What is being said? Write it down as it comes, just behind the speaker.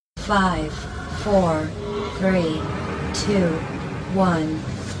5, 4, 3, 2, 1.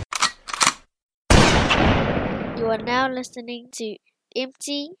 You are now listening to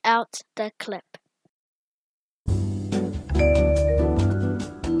Empty Out the Clip.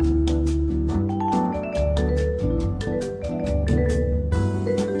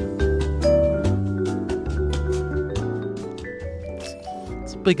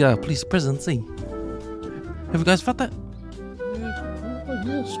 It's a big police presence, eh? Have you guys felt that?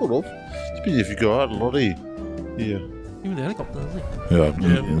 Yeah, sort of. Especially if you go out a lot, eh? Yeah. Even the helicopters, eh? Yeah,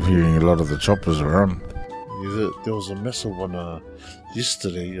 I'm hearing a lot of the choppers around. Yeah, there was a massive one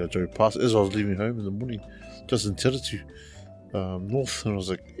yesterday. I drove past as I was leaving home in the morning, just in Tiratu, north, and I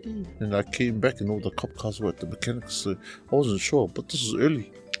was like, and I came back and all the cop cars were at the mechanics, so I wasn't sure, but this was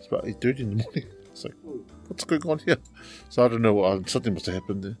early. It's about 8:30 in the morning. It's like, what's going on here? So I don't know, something must have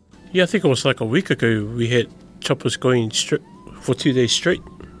happened there. Yeah, I think it was like a week ago we had choppers going straight for 2 days straight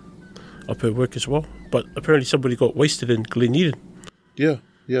up at work as well. But apparently somebody got wasted in Glen. Yeah,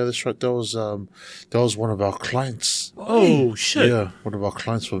 that's right. That was one of our clients. Oh shit! Yeah, one of our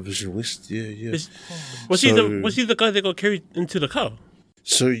clients from Vision West. Yeah. Was he the guy that got carried into the car?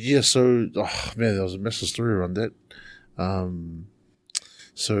 So man, there was a massive story around that.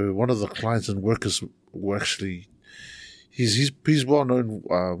 So one of the clients and workers were actually he's well known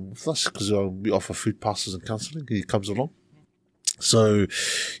with us because we offer food passes and counselling. He comes along. So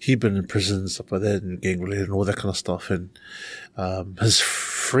he'd been in prison and stuff like that, and gang related and all that kind of stuff. And his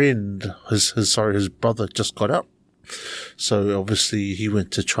friend, his brother just got out. So obviously he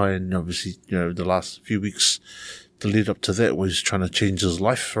went to try and the last few weeks, the lead up to that was trying to change his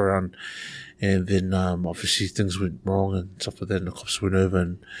life around. And then obviously things went wrong and stuff like that, and the cops went over,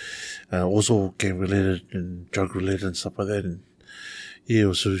 and it was all gang related and drug related and stuff like that. And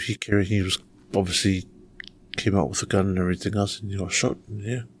yeah, so he was obviously came out with a gun and everything else, and he got shot. And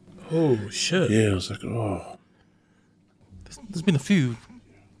yeah. Oh shit! Yeah, I was like, oh. There's been a few.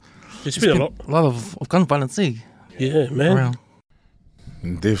 There's been a lot of gun violence, eh? Yeah, man. Around.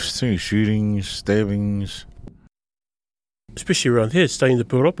 Deaths too, shootings, stabbings. Especially around here, it's starting to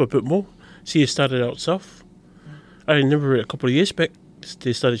build up a bit more. See, it started out south. I remember a couple of years back,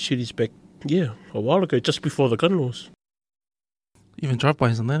 they started shootings back, a while ago, just before the gun laws. Even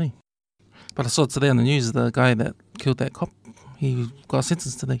drive-bys and that, eh? But I saw today on the news, the guy that killed that cop, he got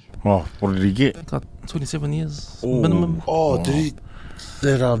sentenced today. Oh, what did he get? Got 27 years minimum. Oh, did he?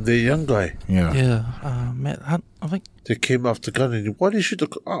 The young guy. Yeah. Yeah, Matt Hunt, I think. They came after the gun, and why did he shoot the?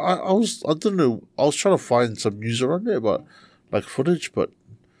 I don't know. I was trying to find some news around there, but like footage, but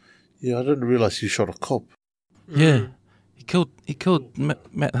yeah, I didn't realize he shot a cop. Yeah, he killed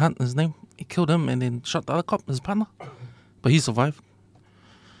Matt Hunt, his name. He killed him and then shot the other cop, his partner, but he survived.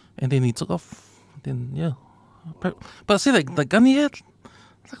 And then he took off. Then yeah, but see the gun he had,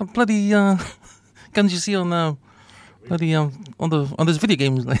 it's like a bloody guns you see on bloody on those video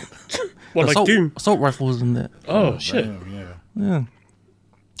games like like Doom? Assault rifles and that. Oh shit! Yeah.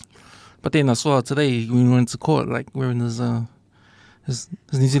 But then I saw today when we went to court, like wearing his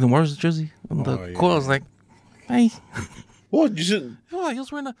New Zealand Warriors jersey. And the court was like, hey. What you said? Oh, he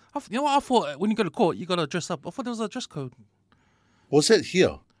was wearing I thought when you go to court you gotta dress up. I thought there was a dress code. Was that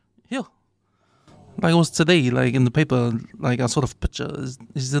here? Yeah. Like it was today, like in the paper, like I saw the picture.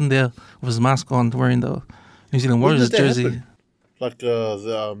 He's in there with his mask on, wearing the New Zealand Warriors jersey. Happen? Like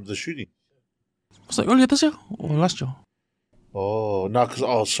the shooting. Was it earlier this year or last year? Oh no,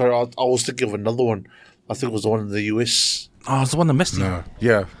 sorry, I was thinking of another one. I think it was the one in the US. Oh, it's the one the Messi. No,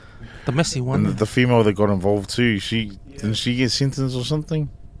 yeah, the Messi one. And the female that got involved too. Didn't she get sentenced or something?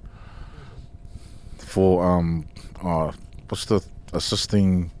 For what's the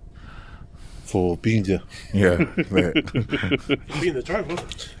assisting? For being there. Yeah. That. Being the driver.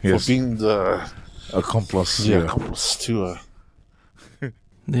 Yes. For being the accomplice. Yeah, accomplice to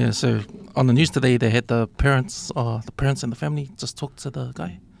Yeah, so on the news today they had the parents and the family just talk to the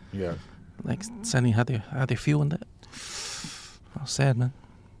guy. Yeah. Like saying how they feel and that. Oh, sad, man.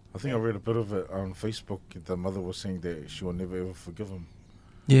 I think I read a bit of it on Facebook. The mother was saying that she will never ever forgive him.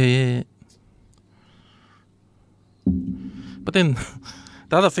 Yeah. But then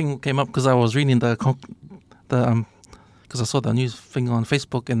the other thing came up because I was reading because I saw the news thing on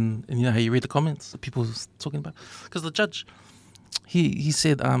Facebook and you know how you read the comments that people talking about. Because the judge, he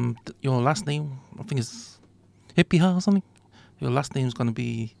said your last name I think is Hepiha or something. Your last name's gonna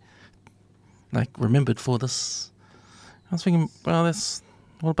be like remembered for this. I was thinking, well,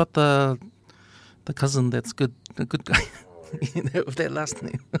 what about the cousin that's good, the good guy, with that last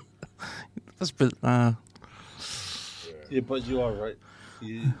name? That's a bit. Yeah, but you are right.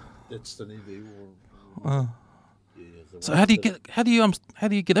 That's the name they were. So how do you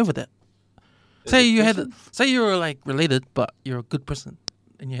get over that? Say you were like related, but you're a good person,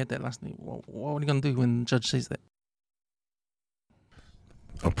 and you had that last name. What are you gonna do when the judge says that?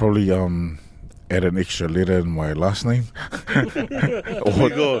 I'll probably add an extra letter in my last name.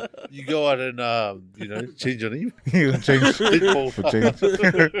 You go out and change your name. change change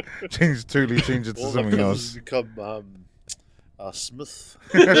it to All something that else. become Smith.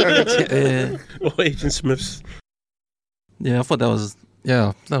 Or Agent Smiths. Yeah, I thought that was.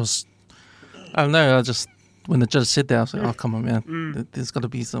 I don't know. I just when the judge said that, I was like, "Oh, come on, man! There's got to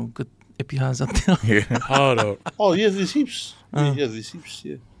be some good EPIs out there." Yeah. Hard out. Oh yeah, there's heaps. Yeah, there's heaps.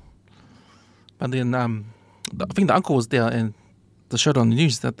 Yeah. But then, I think the uncle was there, and they showed on the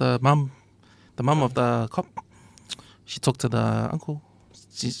news that the mum of the cop, she talked to the uncle.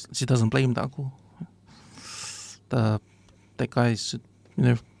 She doesn't blame the uncle. That guy should,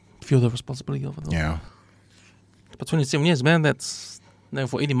 feel the responsibility of it all. Yeah. But 27 years, man, that's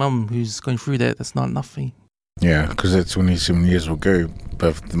for any mum who's going through that, that's not enough. Yeah, because that 27 years will go, but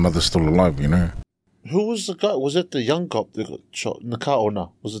if the mother's still alive, Who was the guy? Was it the young cop that got shot in the car or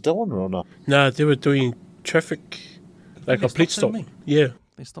no? Was it that one or no? Nah, they were doing traffic, like a police stop. Yeah.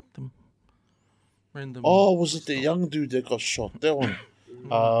 They stopped him. Random. Oh, was it the young dude that got shot? That one.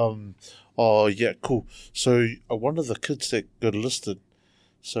 Oh yeah, cool. So one of the kids that got listed.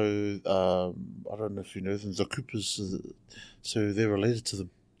 So I don't know if you know them. The Coopers. So they're related to them.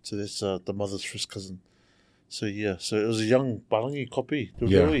 So that's the mother's first cousin. So yeah. So it was a young Balangi copy.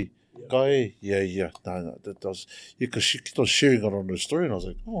 Yeah. Guy. Yeah. No, that was because she kept on sharing it on her story, and I was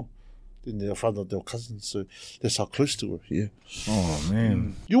like, oh. Then they found out they were cousins, so that's how close they were. Yeah. Oh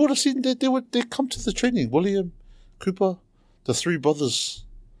man. You would have seen that they come to the training. William, Cooper, the three brothers.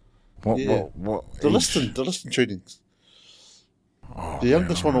 What? The Liston trainings. Oh, The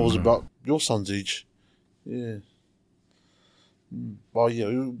youngest man, one was about your son's age. Yeah. Well, yeah,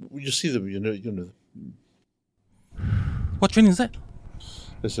 you see them, you know them. What training is that?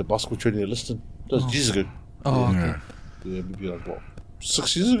 It's a basketball training at Liston. That was years ago. Oh, okay. Yeah. Yeah, maybe like what,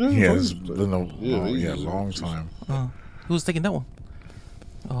 6 years ago? Yeah, Probably. it's been a ages. long time. Who's taking that one?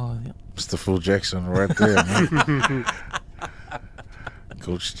 Oh, yeah. Mr. Phil Jackson right there, man.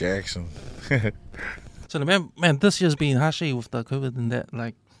 Coach Jackson. So the man, this year's been harsh with the COVID and that.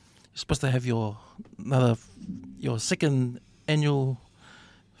 Like, you're supposed to have your second annual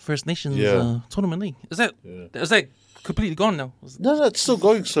First Nations tournament league. Is that completely gone now? No, it's still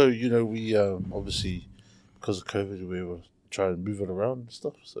going. So, we obviously, because of COVID, we were trying to move it around and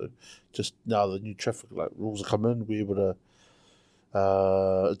stuff. So, just now the new traffic light rules are coming in, we're able to,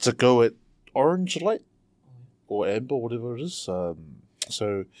 it's a go at orange light or amber, whatever it is.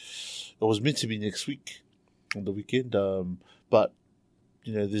 So, it was meant to be next week on the weekend. But,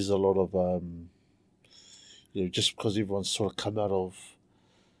 there's a lot of, just because everyone's sort of come out of,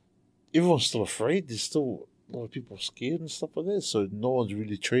 everyone's still afraid. There's still a lot of people scared and stuff like that. So no one's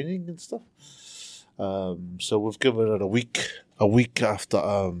really training and stuff. So we've given it a week after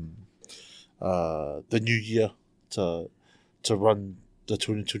the new year to run the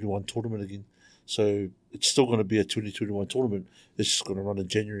 2021 tournament again. So it's still going to be a 2021 tournament. It's just going to run in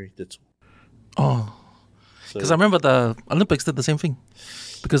January. That's all. Oh, because I remember the Olympics did the same thing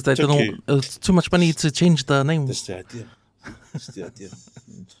because they Thank didn't. It was too much money to change the name. That's the idea. That's the idea.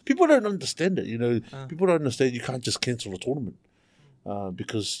 People don't understand it. People don't understand you can't just cancel a tournament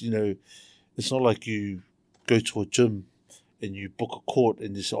because it's not like you go to a gym and you book a court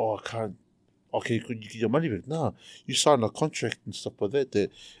and you say, "Oh, I can't." Okay, could you get your money back? No, you sign a contract and stuff like that.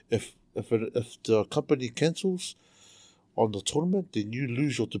 That if the company cancels on the tournament, then you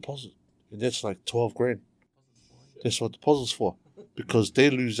lose your deposit, and that's like $12,000. That's what deposit's for, because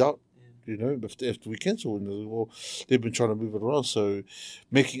they lose out. If we cancel, they've been trying to move it around. So,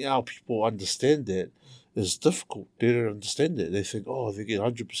 making our people understand that is difficult. They don't understand that. They think, oh, they get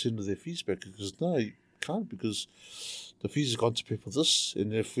 100% of their fees back. Because no, you can't, because the fees are gone to pay for this,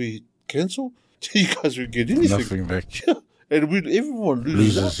 and if we cancel, you guys won't get anything. Nothing back. Yeah, and everyone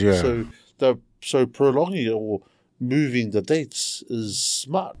loses out. Yeah. So prolonging it or moving the dates is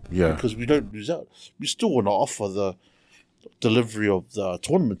smart. Yeah. Because we don't lose out. We still want to offer the delivery of the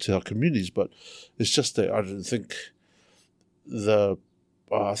tournament to our communities, but it's just that I don't think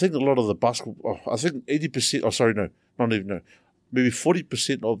I think a lot of the basketball, I think 80%, maybe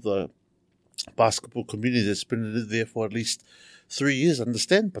 40% of the basketball community that's been there for at least 3 years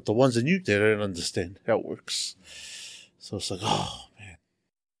understand, but the ones that new, they don't understand how it works. So it's like, oh man.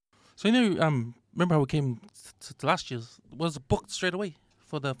 So remember how we came to last year's? Was it booked straight away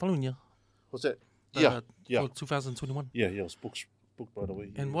for the following year? What's that? For 2021. Yeah, it was booked right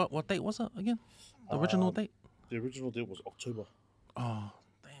away. And what date was it again? The original date? The original date was October. Oh,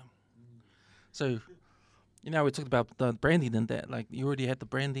 damn. So, we talked about the branding and that. Like, you already had the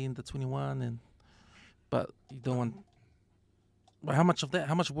branding, the 21, but you don't want. But how much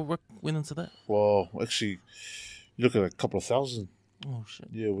work went into that? Well, actually, you look at a couple of thousand. Oh shit!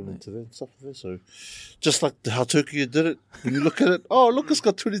 Yeah, went into that and stuff like that. So, just like how Tokyo did it, when you look at it, oh look, it's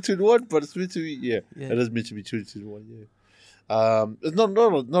got 2021, but it's meant to be it is meant to be 2021. Yeah, it's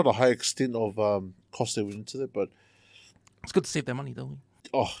not a high extent of cost that went into that, but it's good to save that money, though.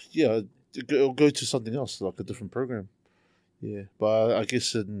 Oh yeah, it'll go to something else, like a different program. Yeah, but I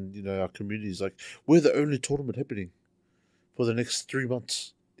guess in our communities, like we're the only tournament happening for the next 3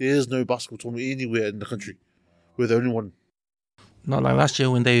 months. There is no basketball tournament anywhere in the country. We're the only one. Not like last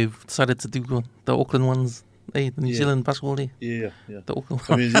year when they decided to do the Auckland ones, the New Zealand basketball day. Yeah. The Auckland.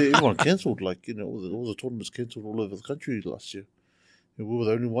 I mean, everyone cancelled. Like all the tournaments cancelled all over the country last year. And we were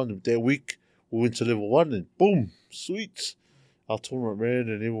the only one. That week we went to level 1 and boom, sweet. Our tournament ran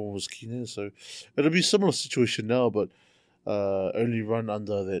and everyone was keen in. So it'll be a similar situation now, but only run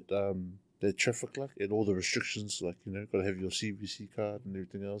under that traffic light and all the restrictions. Like got to have your CVC card and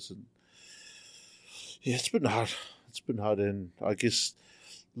everything else. And yeah, it's been hard. It's been hard, and I guess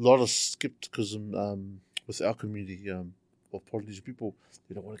a lot of skepticism with our community of Polynesian people.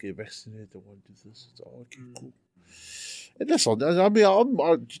 They don't want to get vaccinated. They want to do this. It's okay, cool. And that's all. I mean,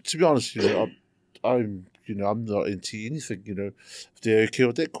 to be honest, I'm not into anything. If they're okay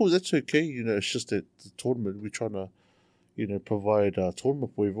with that, cool. That's okay. It's just that the tournament we're trying to, provide a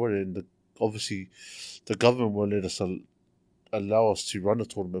tournament for everyone, and obviously, the government won't let us allow us to run a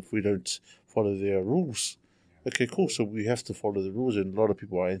tournament if we don't follow their rules. Okay, cool. So we have to follow the rules, and a lot of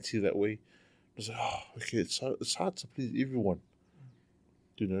people are anti that way. It's like, okay, it's hard to please everyone.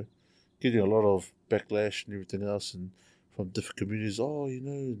 Getting a lot of backlash and everything else, and from different communities. So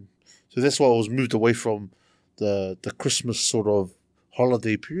that's why I was moved away from the Christmas sort of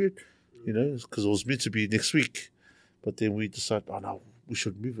holiday period. Because it was meant to be next week, but then we decided, no, we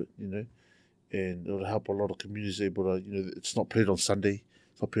should move it. And it'll help a lot of communities able to. It's not played on Sunday.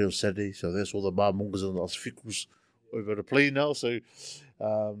 It's not played on Saturday. So that's all the Mamungas and the Fickles over to play now. So,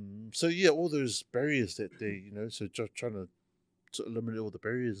 all those barriers that they, so trying to eliminate all the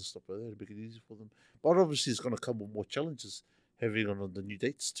barriers and stuff like that to make it easy for them. But obviously, it's going to come with more challenges having on the new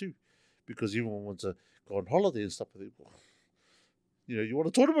dates too, because everyone wants to go on holiday and stuff like that. You want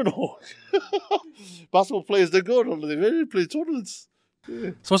a tournament or basketball players don't go on holiday. They only play tournaments.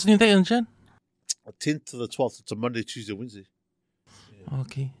 Yeah. So what's the new date in Jan? 10th to the 12th. It's a Monday, Tuesday, Wednesday. Yeah.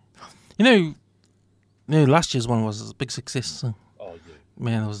 Okay. Last year's one was a big success. So. Oh, yeah.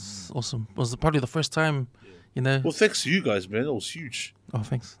 Man, it was awesome. It was probably the first time, Well, thanks to you guys, man. It was huge. Oh,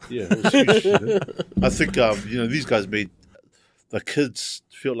 thanks. Yeah, it was huge. I think, these guys made the kids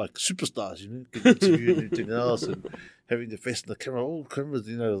feel like superstars, getting interviewed and everything else and having their face in the camera. All cameras,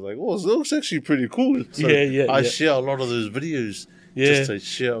 it was like, it looks actually pretty cool. So I share a lot of those videos just to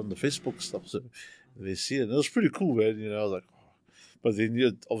share on the Facebook stuff. So they see it. And it was pretty cool, man. I was like, but then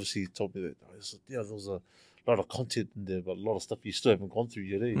you obviously told me that there was a lot of content in there, but a lot of stuff you still haven't gone through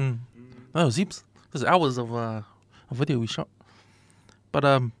yet, eh? That was heaps. There's hours of video we shot. But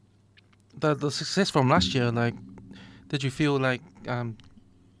the success from last year, like, did you feel like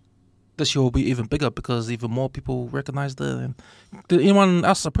this year will be even bigger because even more people recognized it? And did anyone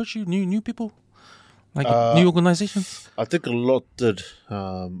else approach you? New people, like new organizations? I think a lot did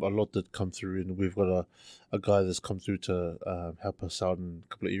come through, and we've got a guy that's come through to help us out in a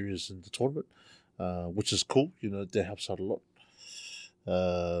couple of areas in the tournament, which is cool. That helps out a lot.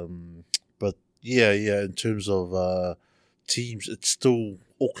 But in terms of teams, it's still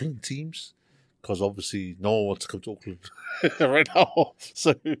Auckland teams. Because obviously no one wants to come to Auckland right now.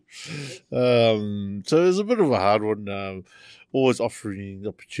 So it's a bit of a hard one. Always offering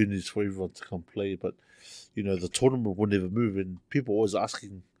opportunities for everyone to come play. But, the tournament will never move. And people are always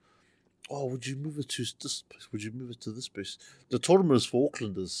asking, would you move it to this place? Would you move it to this place? The tournament is for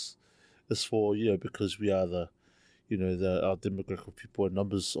Aucklanders. It's for, because we are our demographic of people and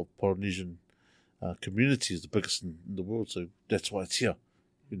numbers of Polynesian community is the biggest in the world. So that's why it's here.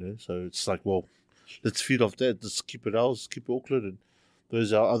 So it's like, well, let's feed off that. Let's keep it ours, keep it Auckland, and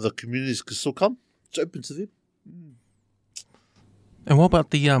those other communities can still come. It's open to them. And what about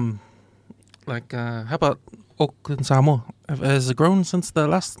the how about Auckland Samoa? Has it grown since the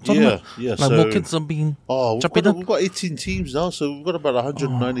last tournament? Yeah. Like more kids are being jumping in? We've got 18 teams now, so we've got about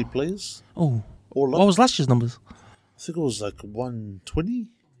 190 players. Oh, all up. What was last year's numbers? I think it was like 120.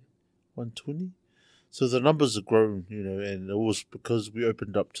 So the numbers have grown, and it was because we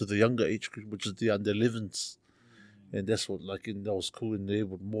opened up to the younger age group, which is the under 11s. And that's what, that was cool in there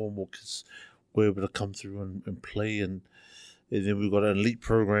with more and more kids were able to come through and play, and then we've got an elite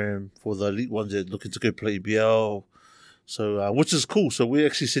program for the elite ones that are looking to go play EBL. So, which is cool. So we're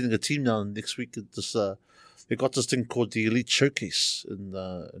actually sending a team down next week. At this, they got this thing called the Elite Showcase in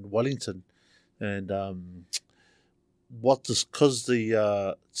Wellington, and because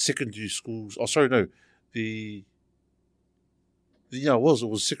the secondary schools. Oh, sorry, no, it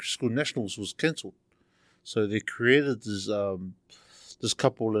was secondary school nationals was cancelled. So they created this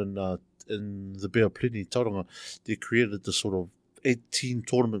couple in the Bay of Plenty, Tauranga. They created this sort of 8-team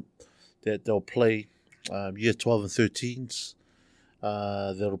tournament that they'll play year 12 and 13s.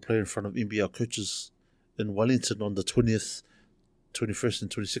 They'll play in front of NBL coaches in Wellington on the 20th, 21st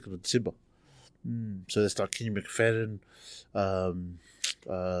and 22nd of December. So that's like Kenny McFadden,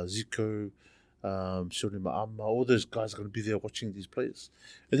 Zico, Sione Ma'ama, all those guys are going to be there watching these players.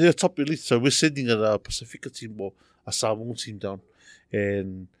 And they're top elite. So we're sending a Pacifica team or a Samoan team down.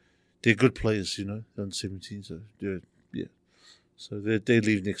 And they're good players, under 17. So, yeah. So they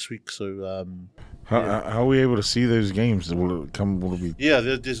leave next week. So how are we able to see those games? Will it be? Yeah,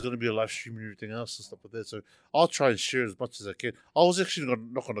 there's going to be a live stream and everything else and stuff like that. So I'll try and share as much as I can. I was actually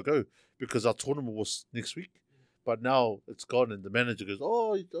not going to go because our tournament was next week, but now it's gone. And the manager goes,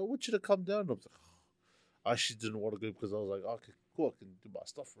 "Oh, I want you to come down." I was like, I actually didn't want to go because I was like, "Okay, cool, I can do my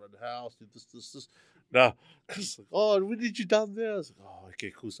stuff around the house, do this." Nah, because like, we need you down there. I was like, "Oh,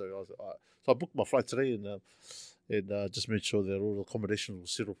 okay, cool." So I was like, all right. So I booked my flight today and just made sure that all the accommodations were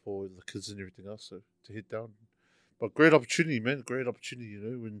settled for the kids and everything else, so to head down. But great opportunity, man. Great opportunity,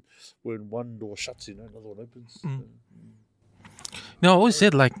 when one door shuts, another one opens. I always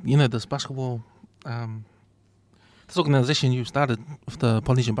said, this basketball, this organization you started with the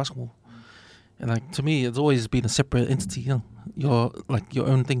Polynesian basketball, and to me, it's always been a separate entity. You're your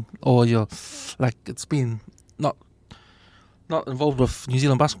own thing, or you're it's been not involved with New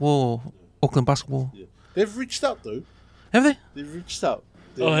Zealand basketball or Auckland basketball. Yeah. They've reached out though. Have they? They've reached out.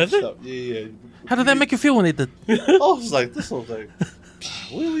 Have they? Yeah. How did that make you feel when they did? I was like,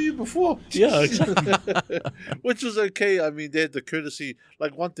 where were you before? Yeah, exactly. Which was okay. I mean, they had the courtesy.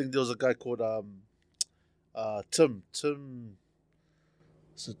 Like one thing, there was a guy called Tim. So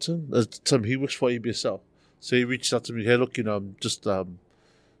Tim, he works for EBSL. So he reached out to me. Hey, look, I'm just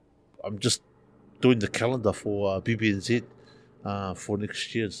doing the calendar for BBNZ for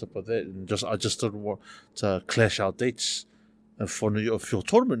next year and stuff like that. And I just didn't want to clash our dates for your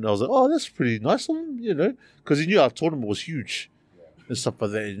tournament. And I was like, oh, that's pretty nice of him, because he knew our tournament was huge and stuff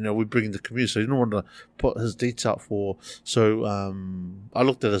like that. We're bringing the community, so he didn't want to put his dates out for. So I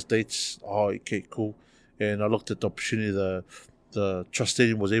looked at his dates. Oh, okay, cool. And I looked at the opportunity the Trust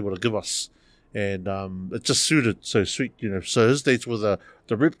Stadium was able to give us, and it just suited. So sweet, So his dates were the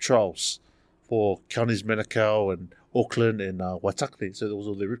rep trials for counties Manukau and Auckland and Waitakere. So those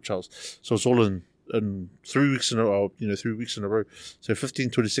were the rep trials. So it's all in 3 weeks in a row. 3 weeks in a row. So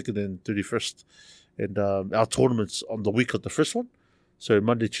 15th, 22nd, and 31st. And our tournament's on the week of the first one. So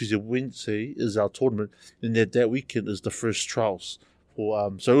Monday, Tuesday, Wednesday is our tournament, and that weekend is the first trials.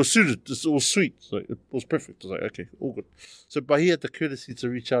 So it was suited. It was sweet. So it was perfect. I was like, okay, all good. So, but he had the courtesy to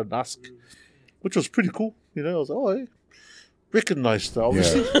reach out and ask, which was pretty cool. I was like, oh, hey. Recognized,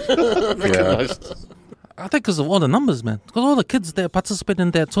 obviously. Yeah. Recognized. I think because of all the numbers, man. Because all the kids that participated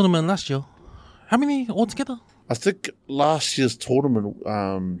in that tournament last year. How many altogether? I think last year's tournament,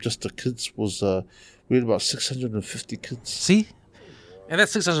 just the kids was, we had about 650 kids. See? And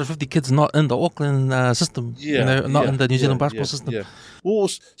that's 650 kids not in the Auckland system. Not in the New Zealand basketball system. Yeah. Well,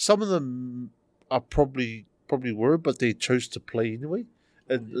 some of them are probably were, but they chose to play anyway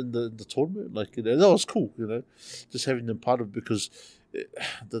in the tournament. That was cool, just having them part of it, because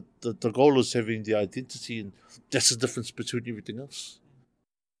the goal is having the identity, and that's the difference between everything else.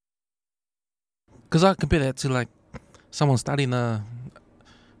 Because I compare that to someone starting in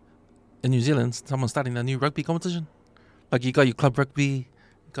New Zealand, someone starting a new rugby competition. You got your club rugby, you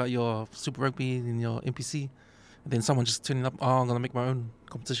got your super rugby, and your NPC, and then someone just turning up. Oh, I'm gonna make my own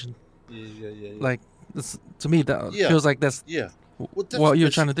competition. Yeah. To me, that feels like that's what you're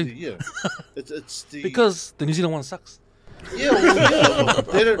trying to do. Yeah, it's the because the New Zealand one sucks. Yeah,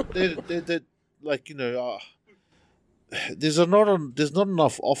 they don't. There's not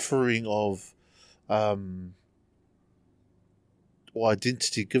enough offering of or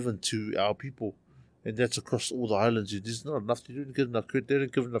identity given to our people. And that's across all the islands. There's not enough. They don't give enough credit. They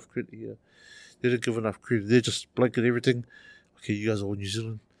don't give enough credit here. They don't give enough credit. They just blanket everything. Okay, you guys are all New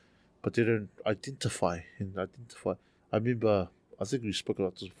Zealand, but they don't identify. I remember, I think we spoke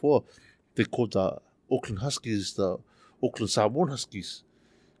about this before. They called the Auckland Huskies the Auckland Samoan Huskies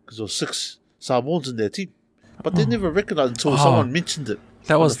because there were 6 Samoans in their team, but they never recognized until someone mentioned it.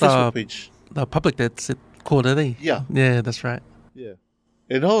 That was Facebook page. the public that said called it, eh? Yeah. Yeah, that's right. Yeah.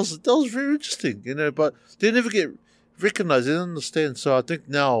 And that was very interesting, you know, but they never get recognized. They don't understand. So I think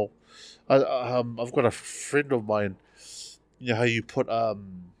now, I've got a friend of mine, you know, how you put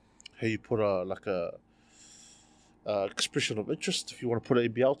like a expression of interest if you want to put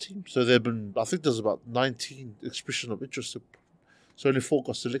an ABL team. So there've been, I think there's about 19 expression of interest. So only 4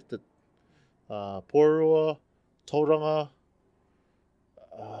 got selected. Porua, Tauranga,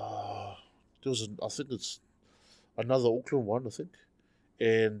 I think it's another Auckland one, I think,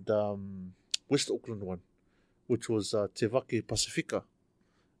 and West Auckland one, which was Te Wake Pacifica,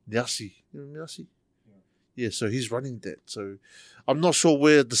 Niasi. You know Niasi? Yeah, so he's running that. So I'm not sure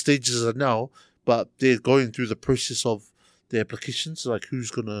where the stages are now, but they're going through the process of the applications, like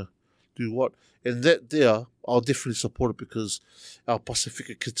who's going to do what. And that there, I'll definitely support it because our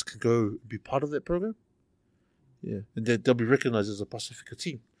Pacifica kids can go and be part of that program. Yeah, and they'll be recognized as a Pacifica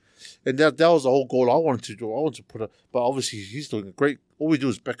team. And that was the whole goal I wanted to do. I wanted to put it, but obviously he's doing a great. All we do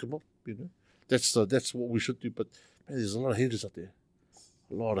is back him up, you know. That's what we should do. But man, there's a lot of haters out there.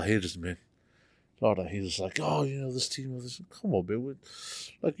 A lot of haters, man. A lot of haters like, oh, you know, this team, this. Come on, man.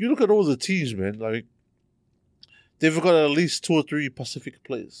 Like you look at all the teams, man. Like they've got at least 2 or 3 Pacific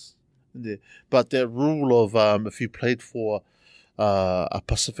players in there. But that rule of if you played for a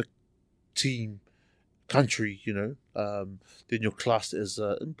Pacific team. Country, you know, then you're classed as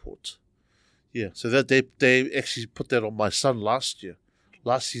import. Yeah, so that they actually put that on my son last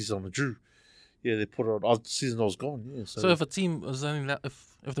season on the Drew. Yeah, they put it on the season I was gone. Yeah, so if a team is only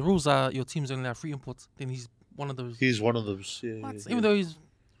if the rules are your team's only allowed 3 imports, then he's one of those. He's one of those. Yeah, What? yeah, Even though he's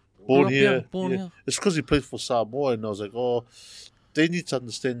born grew up here. born Yeah. here. It's because he played for Samoa, and I was like, oh, they need to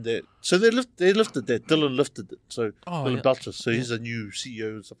understand that. So they lifted that. Dylan lifted it. So Dylan yeah. Belcher. So he's a new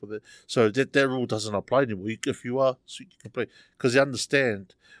CEO and stuff like that. So that rule doesn't apply anymore. If you are, so you can play because they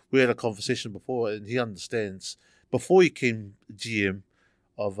understand. We had a conversation before, and he understands before he came GM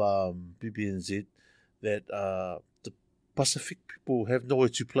of BBNZ that the Pacific people have nowhere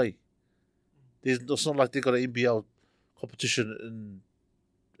to play. It's not like they got an NBL competition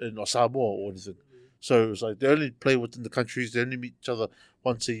in Samoa or anything. So it's like they only play within the countries, they only meet each other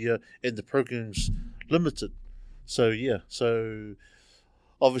once a year, and the program's limited. So yeah, so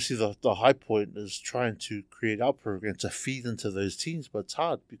obviously the high point is trying to create our program to feed into those teams, but it's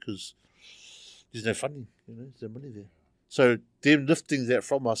hard because there's no funding, you know, there's no money there. So them lifting that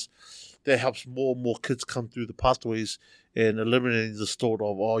from us, that helps more and more kids come through the pathways and eliminating the thought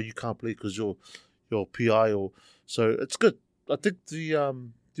of, oh, you can't play because you're PI or so it's good. I think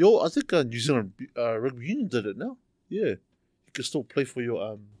New Zealand Rugby Union did it now. Yeah, you can still play for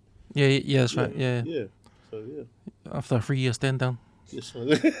your Yeah, that's right. Yeah. Yeah. So yeah. After a 3-year stand down. Yes.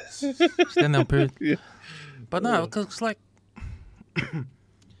 Stand down period. Yeah. But no, because it's like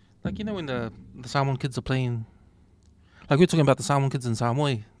you know when the Samoan kids are playing, like we're talking about the Samoan kids in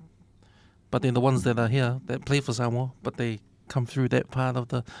Samoa, but then the ones that are here that play for Samoa, but they come through that part of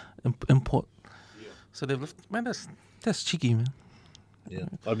the import. Yeah. So they've left. Man, that's cheeky, man. Yeah,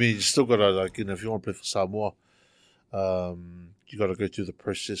 I mean, you still gotta if you want to play for Samoa, you gotta go through the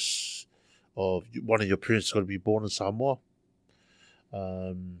process of one of your parents got to be born in Samoa,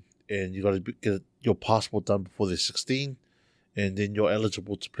 and you gotta get your passport done before they're 16, and then you're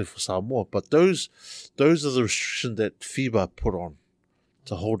eligible to play for Samoa. But those are the restrictions that FIBA put on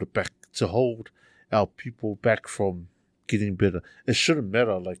to hold it back, to hold our people back from getting better. It shouldn't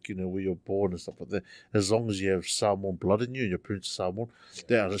matter, where you're born and stuff like that. As long as you have Samoan blood in you and your parents are Samoan,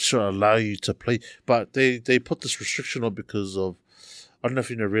 that should allow you to play. But they put this restriction on because of, I don't know if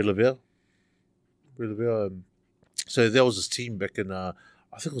you know Relevere. So there was this team back in, I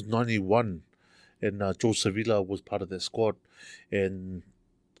think it was 91, and George Sevilla was part of that squad, and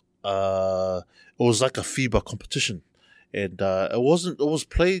it was like a FIBA competition. And it was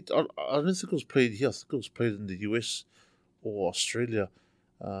played, I don't think it was played here, I think it was played in the US or Australia.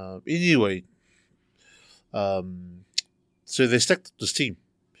 Anyway, so they stacked up this team,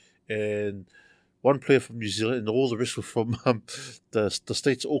 and one player from New Zealand, and all the rest were from the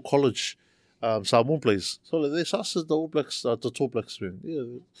States, all college Samoan players. So they us as the All Blacks, the Tall Blacks, man.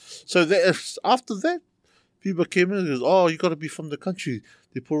 Yeah. So after that, people came in and goes, oh, you got to be from the country.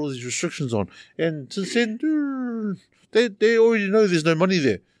 They put all these restrictions on, and since then, they already know there's no money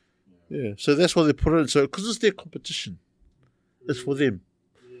there. Yeah, so that's why they put it in. So because it's their competition. It's for them.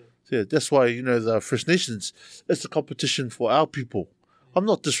 So yeah, that's why, the First Nations, it's a competition for our people. I'm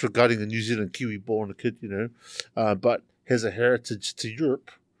not disregarding a New Zealand Kiwi born kid, but has a heritage to Europe,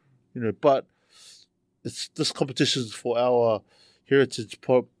 but this competition is for our heritage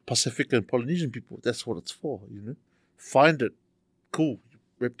Pacific and Polynesian people. That's what it's for, Find it. Cool.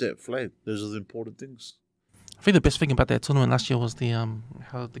 rep that flag. Those are the important things. I think the best thing about that tournament last year was the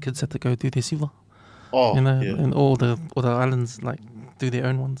how the kids had to go do their SEFO. Oh, And all the islands like do their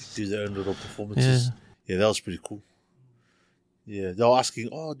own ones. Do their own little performances. Yeah, that was pretty cool. Yeah, they were asking,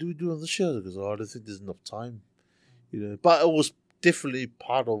 do we do it on this year? Because I don't think there's enough time. But it was definitely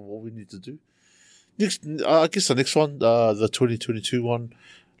part of what we need to do. Next, I guess the next one, the 2022 one,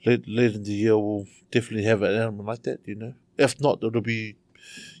 late in the year, we'll definitely have an element like that. If not, it'll be,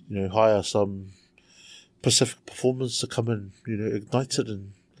 hire some Pacific performers to come and ignite it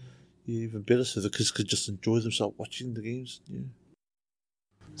and even better, so the kids could just enjoy themselves watching the games. Yeah.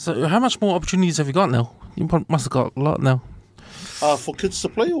 So, how much more opportunities have you got now? You must have got a lot now. For kids to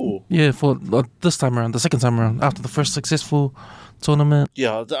play, or for this time around, the second time around, after the first successful tournament.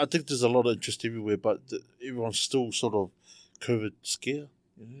 Yeah, I think there's a lot of interest everywhere, but everyone's still sort of COVID scared.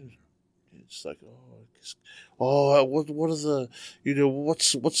 It's like, what are the,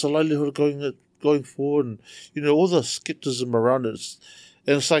 what's the likelihood of going forward, and all the skepticism around it.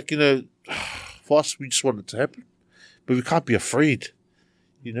 And it's like, for us, we just want it to happen, but we can't be afraid.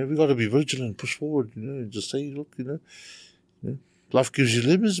 We got to be vigilant and push forward. And just say, look, life gives you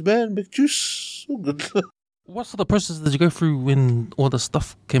lemons, man. Make juice. All good. What sort of process did you go through when all the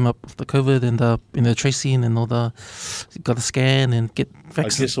stuff came up, the COVID and the tracing and all the, you got to scan and get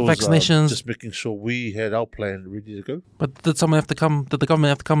vaccinations? Just making sure we had our plan ready to go. But did someone have to come? Did the government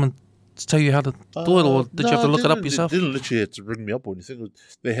have to come and tell you how to do it, or did you have to look it up yourself? They didn't literally have to ring me up or anything.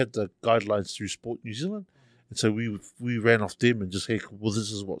 They had the guidelines through Sport New Zealand, and so we ran off them and just, hey, well,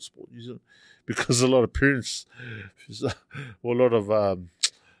 this is what Sport New Zealand, because a lot of parents, well, a lot of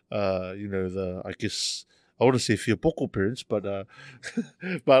I guess, I want to say Fiapoko parents, but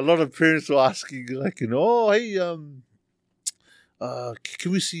but a lot of parents were asking, like, hey,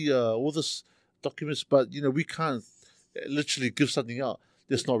 can we see all this documents? But we can't literally give something out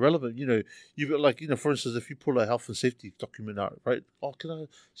that's not relevant. You've got, like, for instance, if you pull a health and safety document out, right? Oh, can I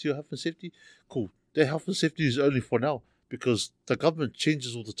see your health and safety? Cool. Their health and safety is only for now, because the government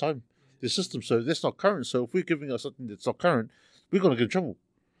changes all the time, the system. So that's not current. So if we're giving out something that's not current, we're going to get in trouble.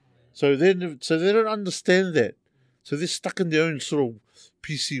 So they don't understand that. So they're stuck in their own sort of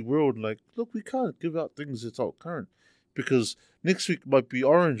PC world. Like, look, we can't give out things that's not current, because next week might be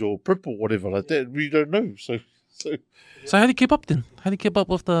orange or purple, whatever like that. We don't know. So how do you keep up then? How do you keep up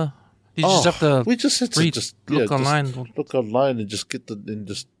with the? You just have to. We just had read, to look online. Look online and just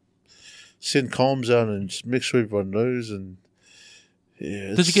just send comms out and just make sure everyone knows. And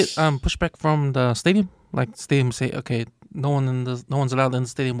did you get pushback from the stadium? Like, stadium say, okay, no one's allowed in the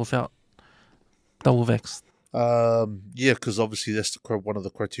stadium without double vaxxed. Because obviously that's one of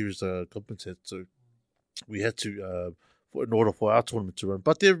the criteria the government had. So we had to, in order for our tournament to run.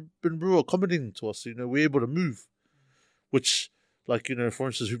 But they've been real accommodating to us. We're able to move, which, like, for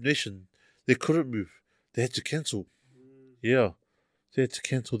instance, Hoop Nation, they couldn't move. They had to cancel. Yeah, they had to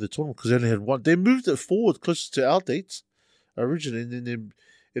cancel their tournament because they only had one. They moved it forward closer to our dates originally, and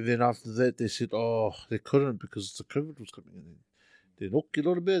then after that they said, they couldn't because the COVID was coming in. Then okay, a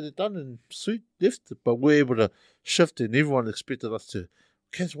little bit, they're done, and sweet, left. But we're able to shift, and everyone expected us to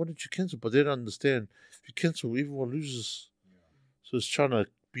cancel. Why don't you cancel? But they don't understand. If you cancel, everyone loses. So it's trying to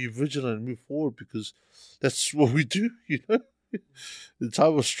be vigilant and move forward, because that's what we do, In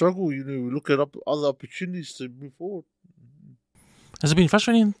time of struggle, we look at other opportunities to move forward. Has it been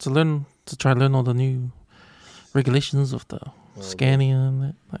frustrating to try to learn all the new regulations of the scanning and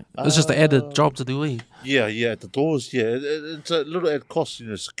that? Like, it's just an added job to do, eh? Yeah, at the doors, yeah. It's a little added cost,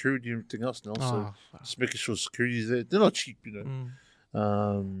 security and everything else now. So just making sure security is there. They're not cheap,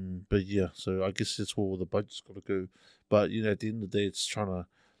 But yeah, so I guess that's where all the budget's got to go. But, at the end of the day, it's trying to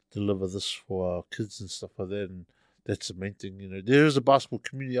deliver this for our kids and stuff like that. And that's the main thing, There is a basketball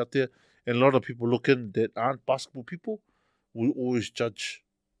community out there, and a lot of people look in that aren't basketball people will always judge.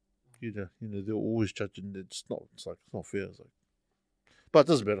 They're always judging. It's not fair. But it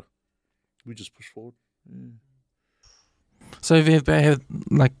doesn't matter. We just push forward. Yeah. So if you had,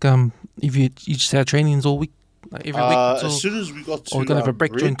 like, if you just had trainings all week, like every week, as soon as we got to, or gonna have a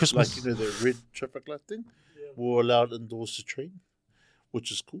break during Christmas, like, the red traffic light thing, we're allowed indoors to train,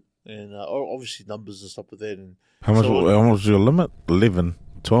 which is cool. And obviously numbers and stuff like that. And how much was your limit? 11,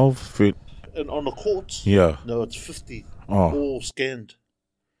 12 feet? And on the courts? Yeah. No, it's 50. All scanned.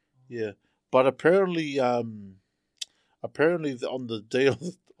 Yeah. But apparently on the day of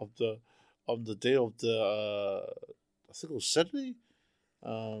the I think it was Saturday,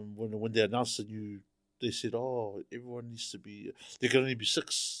 when they announced they said, everyone needs to be, there can only be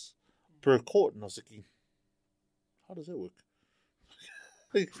 6 per court. And I was thinking, how does that work?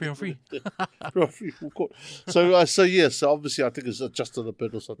 3 on 3. Free full court. So yeah. So obviously, I think it's adjusted a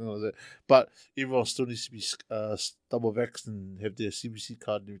bit or something like that. But everyone still needs to be double vaxxed and have their CBC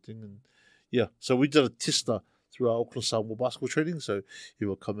card and everything. And yeah, so we did a tester through our Auckland Samoa basketball training. So he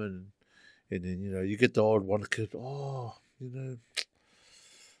will come in, and then you get the odd one kid. Oh,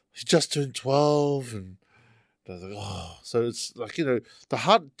 he just turned 12, and I was like, oh. So it's like the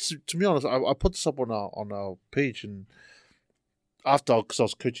hard. To be honest, I put this up on our page, and after because I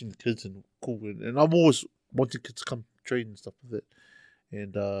was coaching the kids and cool, and I'm always wanting kids to come train and stuff with it.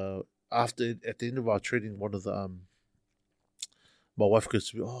 And after at the end of our training, one of the my wife goes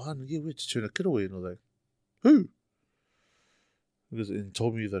to me, "Oh, honey, yeah, we had to turn a kid away," and I was like, "Who?" And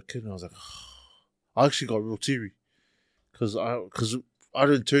told me the kid, and I was like, I actually got real teary because I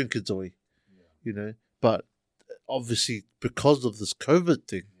don't turn kids away, but obviously because of this COVID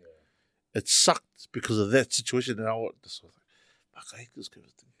thing, it sucked because of that situation. And I was like, fuck, I hate this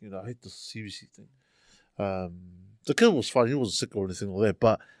COVID thing. I hate this CBC thing. The kid was fine; he wasn't sick or anything like that,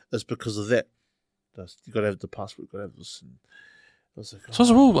 but it's because of that. You got to have the passport, you got to have this. And I was like, So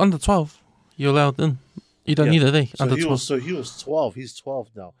it's a rule under 12. You're allowed in. You don't need a day under 12. So he was 12. He's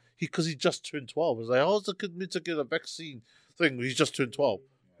 12 now. Because he just turned 12. I was like, how's the kid meant to get a vaccine thing? He's just turned 12,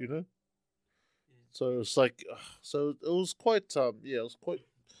 So it's like, so it was quite, I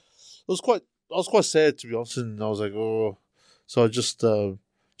was quite sad, to be honest. And I was like, oh, so I just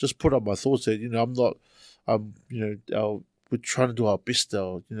put up my thoughts that, we're trying to do our best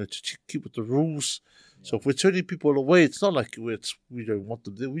now, to keep with the rules. So if we're turning people away, it's not like we don't want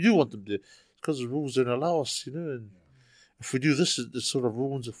them there. We do want them there because the rules don't allow us, and if we do this, it sort of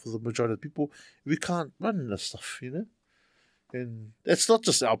ruins it for the majority of people. We can't run this stuff, And it's not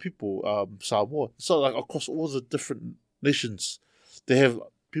just our people, Samoa. It's not like across all the different nations. They have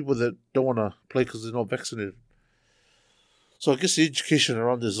people that don't want to play because they're not vaccinated. So I guess the education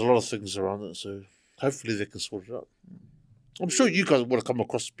around there's a lot of things around it. So hopefully they can sort it out. I'm sure you guys would have come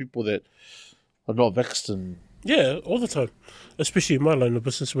across people that are not vaxxed and... Yeah, all the time. Especially in my line of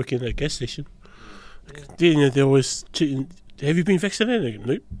business, working at a gas station. They're always cheating. Have you been vaccinated?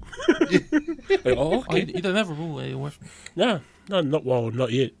 Nope. Like, oh, okay. You don't have a rule where you're working? No,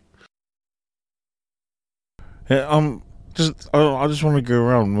 not yet. Yeah, I just want to go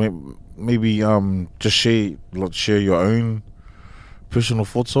around. Maybe just share your own personal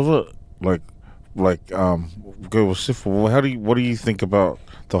thoughts of it. Like go with SEFO. What do you think about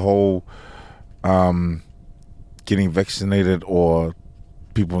the whole getting vaccinated or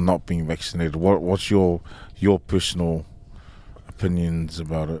people not being vaccinated? What's your personal opinions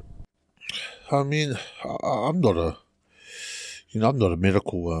about it? I mean, I'm not a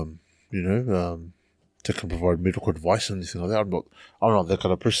medical, that can provide medical advice or anything like that. I'm not that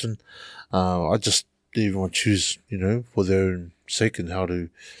kind of person. I just let everyone choose, for their own sake and how to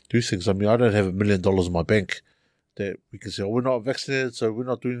do things. I mean, I don't have $1 million in my bank that we can say, oh, we're not vaccinated, so we're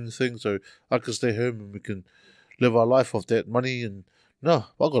not doing anything, so I can stay home and we can live our life off that money. And no,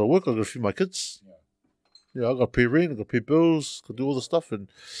 I got to work. I got to feed my kids. I got to pay rent. I got to pay bills. Got to do all the stuff and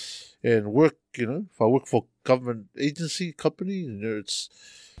work. If I work for a government agency company, it's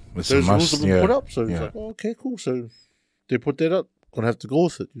those rules have been put up. So it's like, oh, okay, cool. So they put that up. Gonna have to go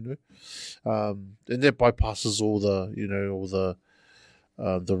with it, and that bypasses all the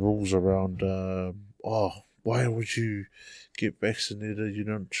rules around. Why would you get vaccinated? You're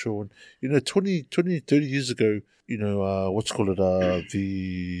not sure. 20, 30 years ago, the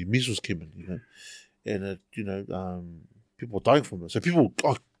measles came in, and people were dying from it. So people,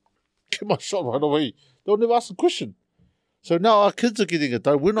 get my shot right away. They'll never ask a question. So now our kids are getting it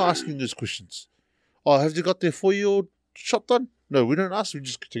done. We're not asking those questions. Oh, have they got their 4-year-old shot done? No, we don't ask. We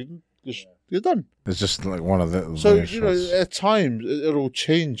just take them. They're done. It's just like one of the. So at times it'll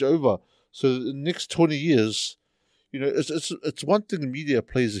change over. So the next 20 years, it's one thing. The media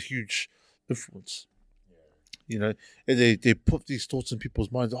plays a huge influence. And they put these thoughts in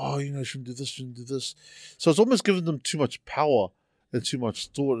people's minds. Oh, shouldn't do this, shouldn't do this. So it's almost giving them too much power and too much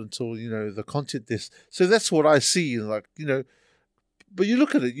thought until the content this. So that's what I see. But you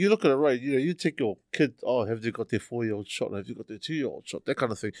look at it right. You take your kid. Oh, have they got their 4-year-old shot? Have they got their 2-year-old shot? That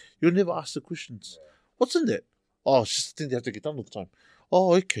kind of thing. You'll never ask the questions. What's in that? Oh, it's just a thing they have to get done all the time.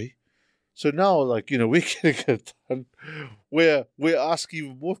 Oh, okay. So now, we're getting it done. We're asking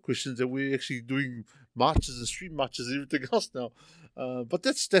even more questions, and we're actually doing marches and street marches and everything else now. But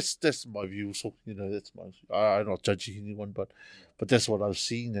that's my view. So that's I'm not judging anyone, but that's what I've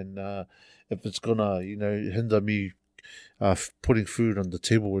seen. And if it's gonna hinder me putting food on the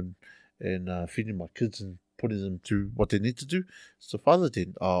table and feeding my kids and putting them through what they need to do, it's the father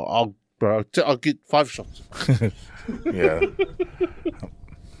then. I'll get 5 shots. Yeah.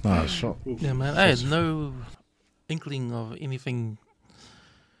 Nah, shot. Yeah, man. I had no inkling of anything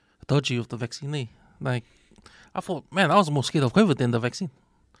dodgy with the vaccine. Like, I thought, man, I was more scared of COVID than the vaccine.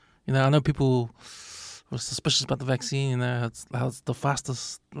 You know, I know people were suspicious about the vaccine. You know, how it's the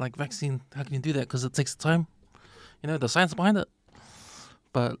fastest like vaccine. How can you do that? Because it takes time. You know, the science behind it.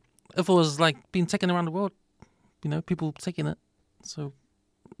 But if it was like being taken around the world, you know, people taking it. So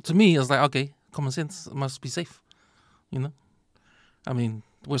to me, it was like, okay, common sense, it must be safe. You know, I mean,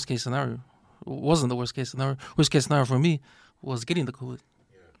 worst case scenario wasn't the worst case scenario. Worst case scenario for me was getting the COVID.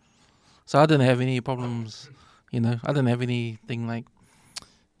 So I didn't have any problems. You know, I didn't have anything like,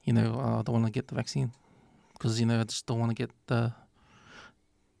 you know, I don't want to get the vaccine because, you know, I just don't want to get the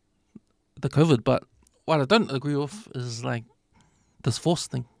COVID. But what I don't agree with is like this force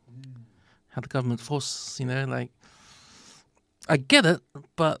thing, how the government force, you know, like I get it,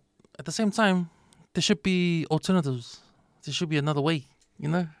 but at the same time, there should be alternatives. There should be another way, you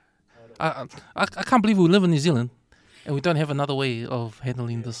know. I can't believe we live in New Zealand and we don't have another way of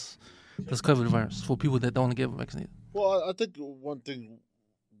handling this COVID virus for people that don't want to get vaccinated. Well, I think one thing,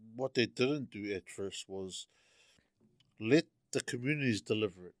 what they didn't do at first was let the communities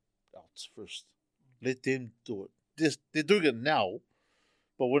deliver it out first. Let them do it. They're doing it now,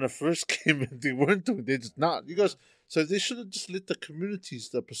 but when it first came in, they weren't doing it. They just not. You guys, so they should have just let the communities,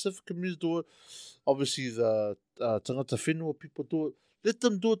 the Pacific communities do it. Obviously, the Tangata Whenua people do it. Let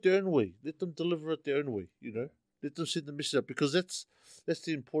them do it their own way. Let them deliver it their own way, you know. Let them send the message out because that's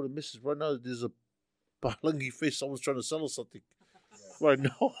the important message. Right now, there's a palangi face, someone's trying to sell us something. Right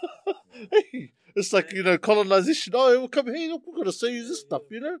now. Hey, it's like, you know, colonization. Oh, come here, we're going to sell you this stuff,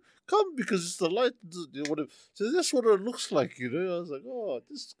 you know. Come, because it's the light. Whatever. So that's what it looks like, you know. I was like, oh,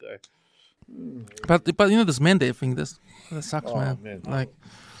 this guy. But you know, this mandate thing, that sucks, Oh, man.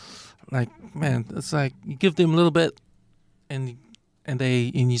 Like, man, it's like you give them a little bit and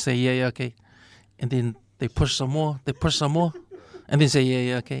you say, yeah, okay. And then they push some more, and then say,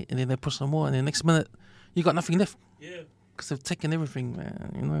 yeah, okay. And then they push some more, and then next minute, you got nothing left. Yeah. Because they've taken everything,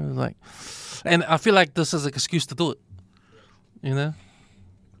 man. You know, like, and I feel like this is an excuse to do it. You know,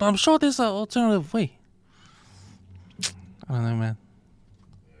 but I'm sure there's an alternative way. I don't know, man.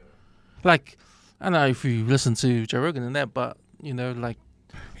 Like, I don't know if you listen to Joe Rogan and that, but you know, like,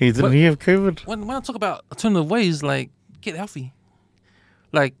 Hey, didn't he have COVID? when I talk about alternative ways, like, get healthy.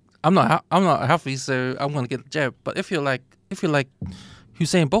 Like, I'm not healthy, so I'm gonna get the jab. But if you're like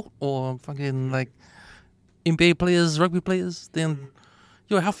Usain Bolt or fucking like NBA players, rugby players, then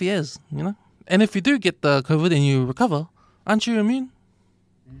you're healthy as, you know. And if you do get the COVID and you recover, aren't you immune?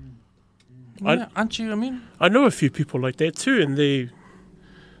 Aren't you immune? I know a few people like that too, and they,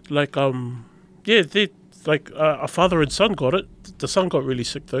 like, they like a father and son got it. The son got really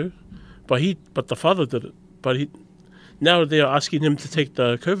sick though, but the father did it. But now they're asking him to take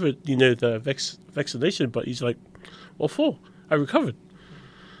the COVID, you know, the vaccination. But he's like, "What for? I recovered."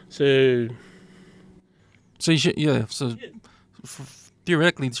 So you should, yeah. So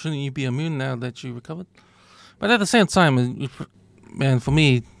theoretically, shouldn't you be immune now that you recovered? But at the same time, man, for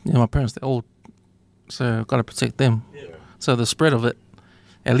me, you know, my parents, they're old, so I've got to protect them. Yeah. So the spread of it,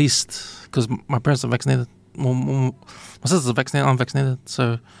 at least, because my parents are vaccinated, my sister's vaccinated, I'm vaccinated,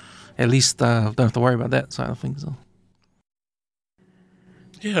 so at least I don't have to worry about that side of things. So.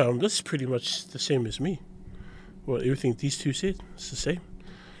 yeah, that's pretty much the same as me. Well, everything these two said, it's the same.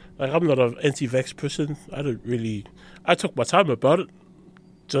 Like, I'm not an anti-vax person. I took my time about it,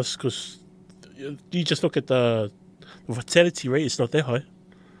 just because you just look at the fatality rate, it's not that high.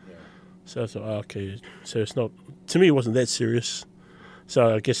 Yeah. So I thought, okay, so it's not, to me it wasn't that serious.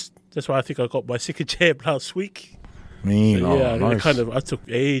 So I guess that's why I think I got my second jab last week. Me, so, yeah, nice. I took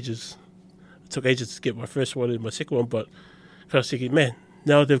ages. to get my first one and my second one, but I was thinking, man,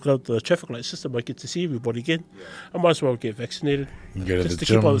 now they've got the traffic light system, I get to see everybody again. Yeah. I might as well get vaccinated. Just to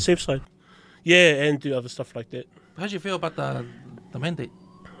keep on the safe side. Yeah, and do other stuff like that. How do you feel about the mandate?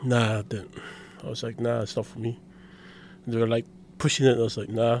 Nah, I didn't. I was like, nah, it's not for me. And they were like pushing it, and I was like,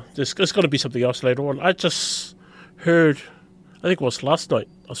 nah, there's got to be something else later on. I just heard, I think it was last night,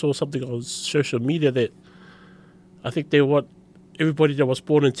 I saw something on social media that I think they want everybody that was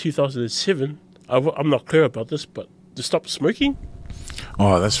born in 2007, I'm not clear about this, but to stop smoking.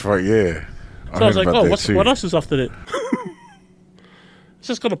 Oh, that's right, yeah. So I was like, oh, what else is after that? It's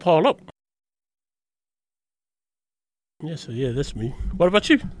just going to pile up. Yeah, so yeah, that's me. What about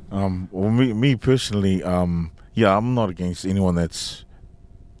you? Well, me personally, yeah, I'm not against anyone that's,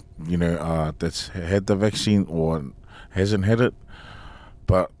 that's had the vaccine or hasn't had it.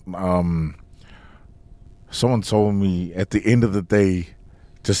 But someone told me at the end of the day,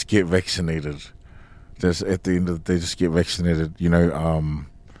 just get vaccinated. Just at the end of the day, just get vaccinated.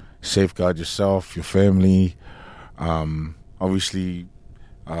 safeguard yourself, your family. Obviously,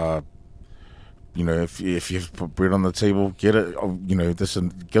 you know, if you've put bread on the table, get it. You know, this is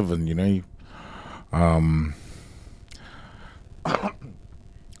given. You know.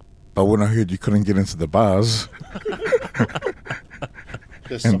 But when I heard you couldn't get into the bars,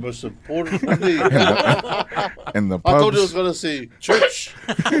 That's the most important thing. and the I thought pubs, he was going to say church.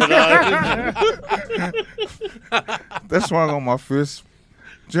 But I didn't. that's why I got my first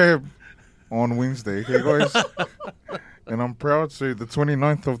jab on Wednesday. Okay, guys. And I'm proud. So the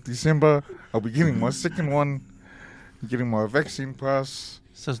 29th of December, I'll be getting my second one, getting my vaccine pass.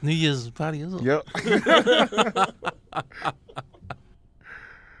 So it's New Year's party, is it? Yep.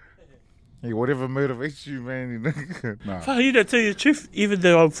 Hey, whatever motivates you, man. You know? Nah. Fuck, you know, tell you the truth, even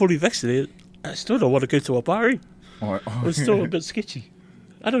though I'm fully vaccinated, I still don't want to go to a bar. It's still a bit sketchy.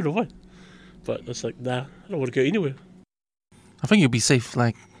 I don't know why. But it's like, nah, I don't want to go anywhere. I think you'll be safe.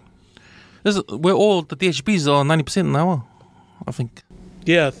 Like, we're all the DHBs are 90% now. I think.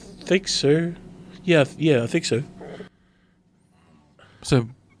 Yeah, I think so. Yeah, I think so. So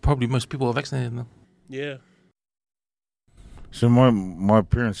probably most people are vaccinated now. Yeah. So my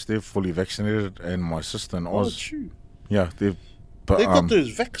parents, they're fully vaccinated, and my sister and Oz. true. Yeah, they've. But They got those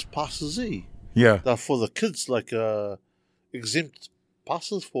Vex passes, yeah, They're for the kids, like exempt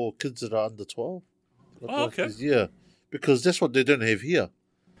passes for kids that are under 12. Oh, okay. Yeah, because that's what they don't have here.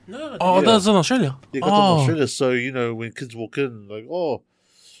 No. Oh, Yeah. that's in Australia. They got them in Australia, so you know when kids walk in, like, oh,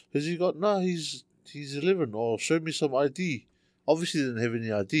 has he got? No, he's 11. Or show me some ID. Obviously, they didn't have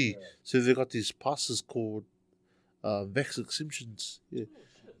any ID, so they got these passes called Vex exemptions. Yeah,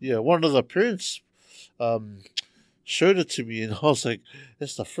 yeah. One of the parents showed it to me, and I was like,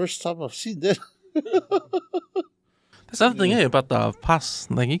 "That's the first time I've seen that." That's the other thing about the pass.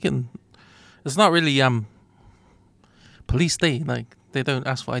 Like you can, it's not really police day. Like they don't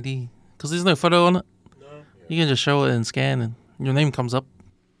ask for ID because there's no photo on it. No. You can just show it and scan, and your name comes up.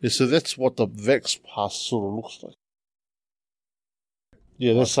 Yeah, so that's what the Vex pass sort of looks like.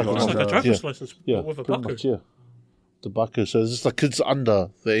 Yeah, that's It's like a driver's yeah. license Yeah, with a pretty bucket. much, yeah. The bucket. So it's just like kids under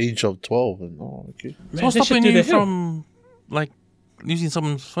the age of 12. And, okay. So what's stopping you from like using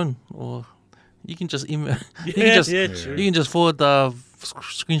someone's phone, or you can just email? you can just forward the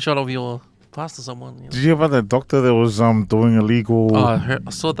screenshot of your pass to someone. You know? Did you hear about that doctor that was doing illegal? I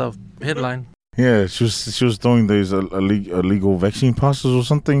saw the headline. Yeah, she was doing those illegal vaccine passes or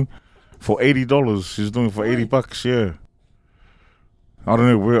something for $80. She's doing it for $80. Yeah. I don't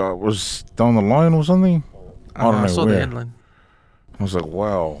know where it was, down the line or something. I don't know I saw where. the headline. I was like,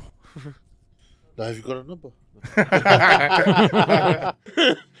 wow. Now, have you got a number?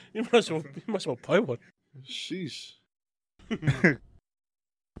 You must well pay one. Sheesh.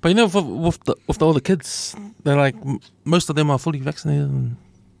 But you know, with the older kids, they're like most of them are fully vaccinated and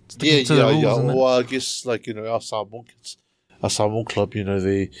sticking to the rules. Yeah. And Well, I guess, like, you know, our Samoan kids, our Samoan club, you know,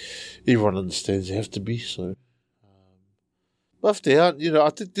 everyone understands they have to be, so. But if they aren't, you know, I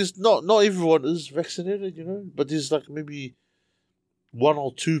think there's not everyone is vaccinated, you know, but there's like maybe one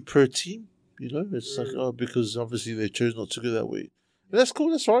or two per team, you know. It's like, because obviously they chose not to go that way. And that's cool,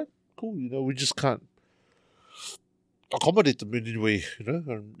 that's right. Cool, you know, we just can't accommodate them in any way, you know,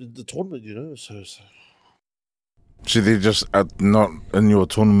 in the tournament, you know. So they're just not in your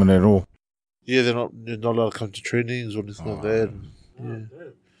tournament at all. yeah, they're not allowed to come to trainings or anything like that. And, yeah.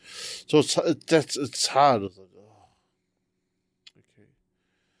 So it's hard. It's like,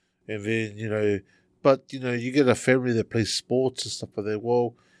 and then, you know, but, you know, you get a family that plays sports and stuff like that.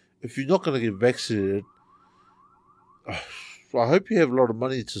 Well, if you're not going to get vaccinated, I hope you have a lot of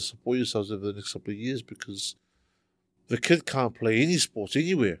money to support yourselves over the next couple of years, because the kid can't play any sports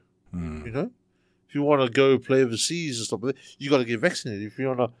anywhere, you know? If you want to go play overseas and stuff like that, you got to get vaccinated. If you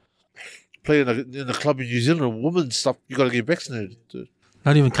want to play in a club in New Zealand, women's stuff, you got to get vaccinated.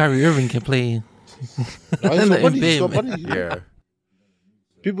 not even Kyrie Irving can play. No, he's got money, he's got man. money. Yeah.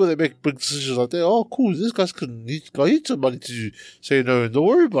 People that make big decisions like that, oh, cool, this guy's got some money to say no, and don't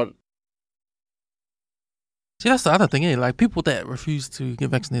worry about it. See, that's the other thing, eh? Like people that refuse to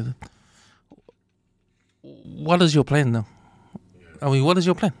get vaccinated. What is your plan now? I mean, what is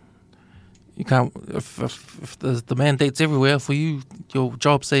your plan? You can't, if there's the mandates everywhere for you, your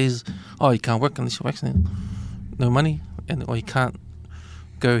job says, oh, you can't work unless you're vaccinated. No money, or you can't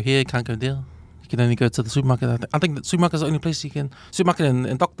go here, can't go there. You can only go to the supermarket. I think the supermarket is the only place you can, supermarket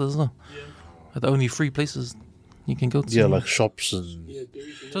and doctors, no? Are the only free places you can go to. Yeah, like shops and...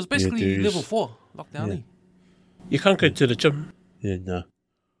 So it's basically dairies. level 4 lockdown, Yeah. eh? You can't go to the gym. Yeah, no.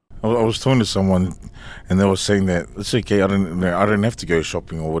 I was talking to someone, and they were saying that it's okay. I don't have to go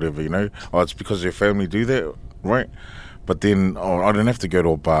shopping or whatever, you know. Oh, it's because your family do that, right? But then I don't have to go to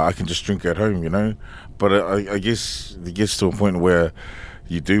a bar. I can just drink at home, you know. But I guess it gets to a point where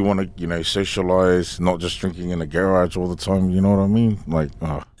you do want to, you know, socialize, not just drinking in a garage all the time. You know what I mean? Like,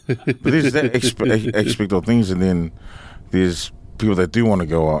 but there's that aspect of things, and then there's people that do want to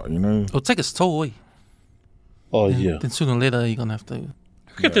go out. You know, It'll take its toll away. Oh, And yeah. Then sooner or later you're gonna have to.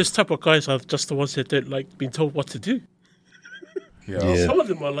 I get those type of guys are just the ones that don't like being told what to do. Yeah. Some of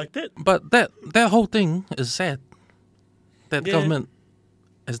them are like that. But that whole thing is sad. That Yeah. government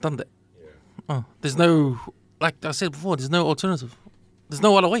has done that. There's no, like I said before, there's no alternative. There's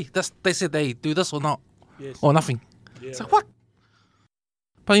no other way. They said they do this or not, Yes. or nothing. Yeah. It's like, what?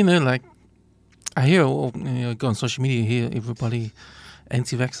 But you know, like I hear, go on social media, hear everybody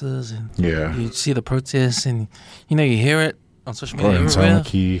anti-vaxxers, and yeah. you see the protests, and you know you hear it on social media Brian everywhere.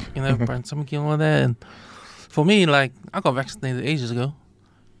 Tamaki. You know, Brian Tamaki and all that. And for me, like I got vaccinated ages ago,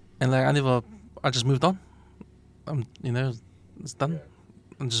 and like I just moved on. You know, it's done.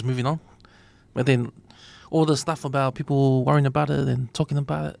 I'm just moving on. But then all the stuff about people worrying about it and talking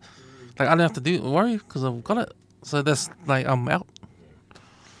about it, like I don't have to worry because I've got it. So that's like I'm out.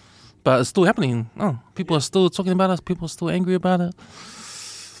 But it's still happening. People are still talking about it. People are still angry about it.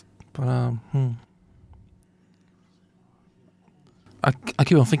 But I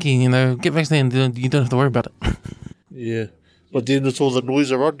keep on thinking, you know, get vaccinated and you don't have to worry about it. Yeah. But then it's all the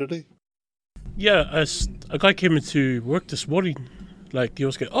noise around today. Yeah, as a guy came into work this morning, like he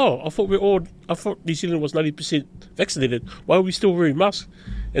was going, I thought New Zealand was 90% vaccinated. Why are we still wearing masks?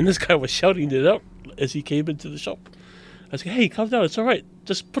 And this guy was shouting it out as he came into the shop. I was like, hey, calm down, it's all right.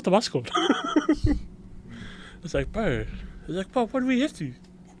 Just put the mask on. It's like, bro. It's like, why do we have to?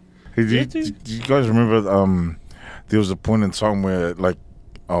 Hey, do you guys remember there was a point in time where, like,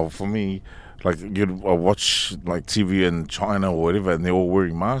 for me, like, you'd watch, like, TV in China or whatever, and they're all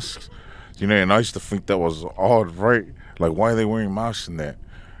wearing masks, you know, and I used to think that was odd, right? Like, why are they wearing masks in that?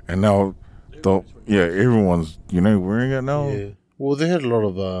 And now, everyone's, you know, wearing it now. Yeah. Well, they had a lot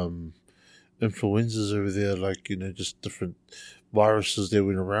of influenzas over there, like, you know, just different viruses that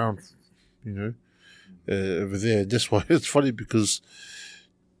went around, you know, over there. That's why it's funny because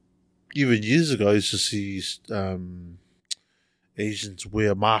even years ago, I used to see Asians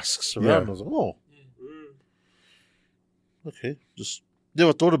wear masks around. Yeah. I was like, okay, just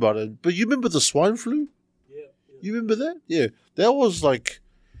never thought about it. But you remember the swine flu? Yeah. You remember that? Yeah, that was like,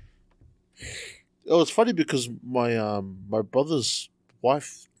 it was funny because my brother's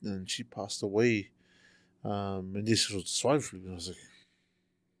wife, and she passed away, and this was swine flu. And I was like,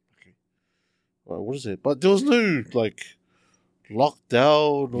 okay, well, what is it? But there was no like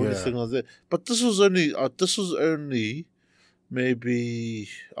lockdown or anything like that. But this was only maybe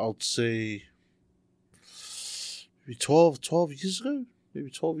I would say maybe 12 years ago. Maybe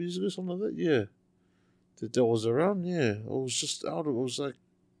 12 years ago, something like that. Yeah, that was around. Yeah, it was just out. It was like,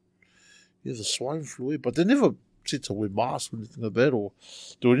 yeah, the swine flu. But they never said to wear masks or anything like that or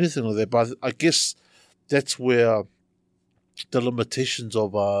do anything like that. But I guess that's where the limitations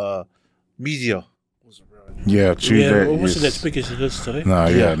of media was around. Yeah, true. Yeah, it wasn't as big as it is today. No,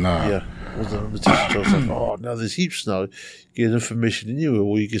 Yeah, no. was the limitations. I was like, now there's heaps now. You get information anywhere,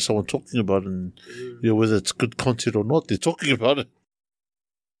 or you get someone talking about it, and you know, whether it's good content or not, they're talking about it.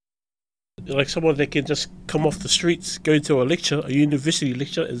 Like someone that can just come off the streets, go into a lecture, a university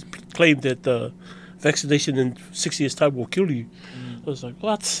lecture, and claim that vaccination in 6 years' time will kill you. I was like,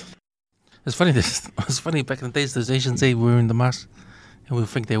 what? It's funny. It's funny back in the days. Those Asians say wearing the mask, and we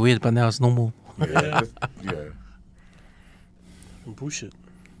think they're weird, but now it's normal. Yeah. Bullshit.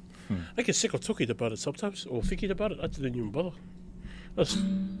 I get sick of talking about it sometimes, or thinking about it. I don't even bother. I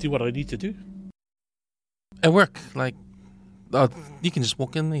just do what I need to do. At work, like, you can just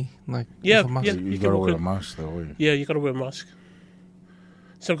walk in there, like, Yeah, with a mask. yeah. You You gotta can walk wear a in. mask though. Yeah. Yeah, you gotta wear a mask.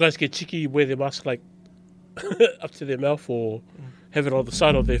 Some guys get cheeky, wear their mask like up to their mouth or have it on the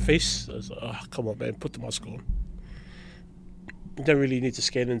side of their face. I was like, come on, man, put the mask on. You don't really need to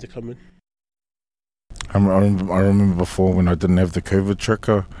scan in to come in. I remember before when I didn't have the COVID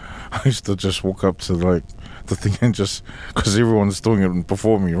tracker, I used to just walk up to like the thing and just, because everyone's doing it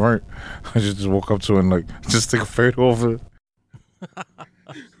before me, right? I should just walk up to it and like just take a photo of it.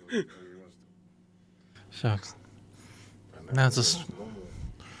 Shucks. Now it's a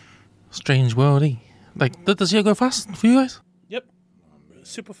strange world, eh? Like, did this year go fast for you guys? Yep,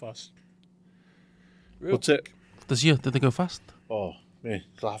 super fast. Real What's that? This year, did they go fast? Oh man,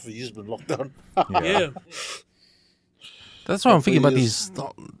 half a year's been locked down. Yeah. That's what I'm thinking about Yes. these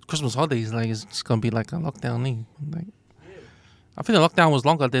Christmas holidays. Like, it's just gonna be like a lockdown, eh? Like, I think the lockdown was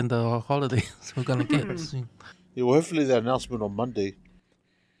longer than the holidays we're gonna get soon. Yeah, well, hopefully the announcement on Monday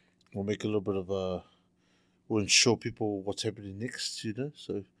will make a little bit of a will ensure people what's happening next.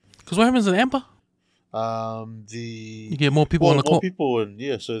 So Because what happens in Amber? the You get more people on the more court. people,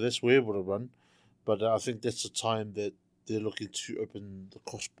 and so that's where we're able to run. But I think that's the time that they're looking to open the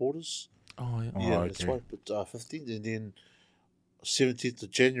cross borders. Oh, yeah. Yeah, Oh, that's okay. right. But 15th, and then 17th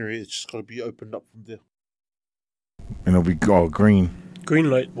of January, it's just got to be opened up from there. And it'll be green. Green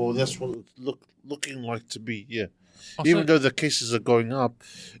light. Well, that's what it's looking like to be. Yeah, Oh, even so- though the cases are going up,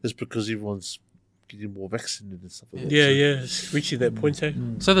 it's because everyone's getting more vaccinated and stuff like that. Yeah, So- yeah. It's reaching that point, eh?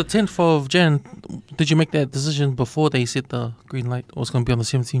 So the 10th of Jan, did you make that decision before they set the green light, or it's going to be on the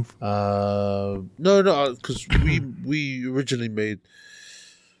 17th? No, because we originally made,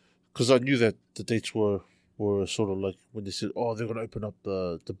 because I knew that the dates were sort of like when they said, they're going to open up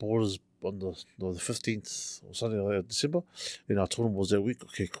the borders on the 15th or something like that, December. I told them it was that week.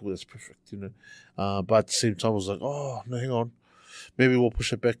 Okay, cool, that's perfect, But at the same time, I was like, no, hang on, maybe we'll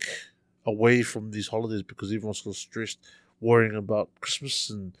push it back away from these holidays because everyone's so stressed worrying about Christmas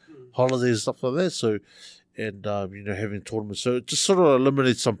and holidays and stuff like that. So, and having tournaments, so it just sort of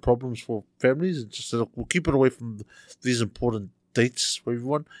eliminates some problems for families and just said, look, we'll keep it away from these important dates for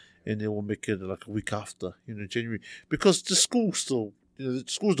everyone, and then we'll make it like a week after, January, because the school's still, the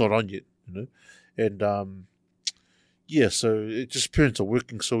school's not on yet, and so it just parents are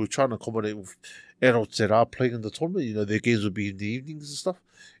working, so we're trying to accommodate with adults that are playing in the tournament. Their games will be in the evenings and stuff,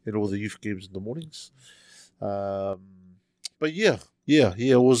 and all the youth games in the mornings. But yeah,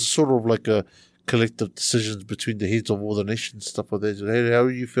 it was sort of like a collective decisions between the heads of all the nations, stuff like that. Hey, how do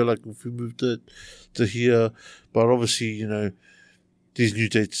you feel like if we moved to here? But obviously, these new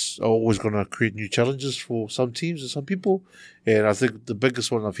dates are always going to create new challenges for some teams and some people. And I think the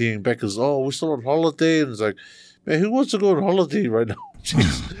biggest one I'm hearing back is, we're still on holiday. And it's like, man, who wants to go on holiday right now?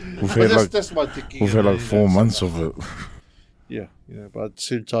 We've But had that's my thinking. we've had like 4 months of it. Yeah, but at the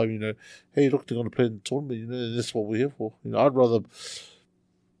same time, hey, look, they're going to play in the tournament, and that's what we're here for. I'd rather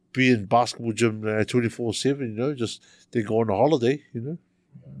be in basketball gym 24/7, just than go on a holiday,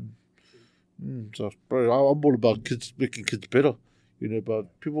 So, bro, I'm all about kids, making kids better,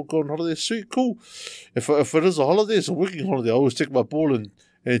 but people go on holiday, sweet, cool. If it is a holiday, it's a working holiday. I always take my ball and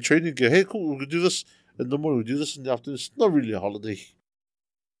train and go, hey, cool, we can do this in the morning, we do this in the afternoon. It's not really a holiday.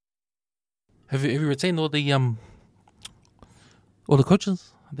 Have you retained all the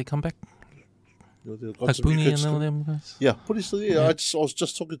coaches? Have they come back? They've got Like some new Booney kids and all too. them guys? Yeah, pretty still. Yeah, Yeah. I was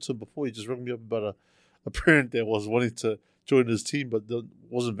just talking to him before. He just rang me up about a parent that was wanting to join his team but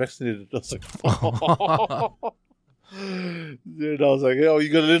wasn't vaccinated. I was like, and I was like, you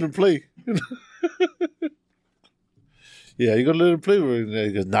gotta let him play. Yeah, you gotta let him play. And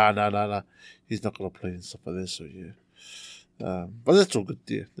he goes, nah. He's not gonna play and stuff like that. So yeah, but that's all good.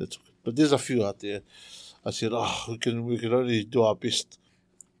 Yeah, that's all good. But there's a few out there. I said, we can only do our best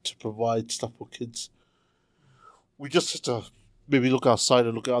to provide stuff for kids. We just have to maybe look outside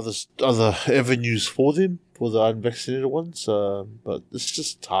and look at other avenues for them, for the unvaccinated ones. But it's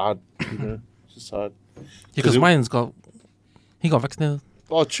just hard, It's just hard. Yeah, because mine's he got vaccinated.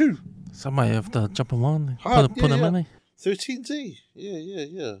 Oh, true. So I might have to jump him on, Hard, put him yeah. in there. 13Z.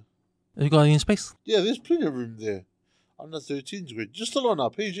 Yeah. Have you got any space? Yeah, there's plenty of room there. Under 13's great. Just still on our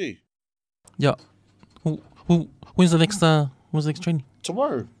PG. Yeah. When's the next training?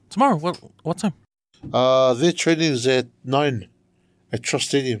 Tomorrow. Tomorrow. What time? Their training is at 9 at Trust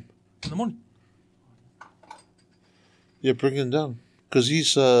Stadium. In the morning. Yeah, bring him down. Because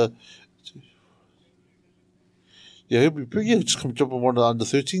he's, he'll be, just come jump on one of the under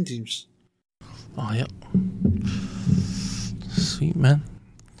 13 teams. Oh yeah. Sweet man.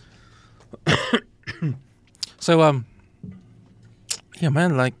 So yeah,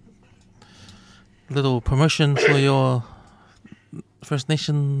 man, like little promotion for your First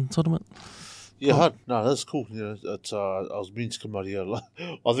Nation tournament. Yeah, hard. No, that's cool. It's, I was meaning to come out here.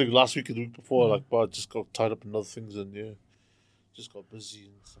 I think last week or the week before, but I just got tied up in other things and just got busy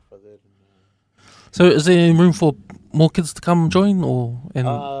and stuff like that. So is there any room for more kids to come join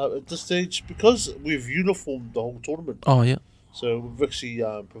At this stage, because we've uniformed the whole tournament, Oh yeah. so we've actually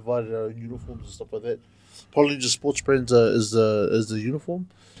provided our own uniforms and stuff like that. Polynesian Sports Brands is the uniform.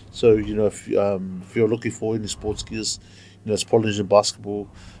 So if you're looking for any sports gears, it's Polynesian Basketball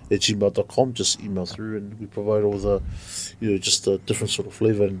at gmail.com. Just email through, and we provide all the just a different sort of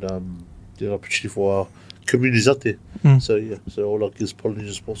flavor and the opportunity for our communities out there. So all our gears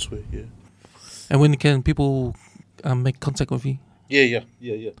Polynesian Sportswear. Yeah. And when can people make contact with you? Yeah.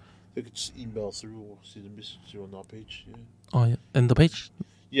 They could just email through or send a message through on our page. Yeah. Oh yeah. And the page?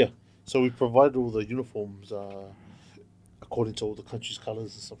 Yeah. So we provide all the uniforms according to all the country's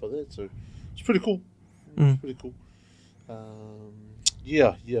colours and stuff like that. So it's pretty cool. It's pretty cool. We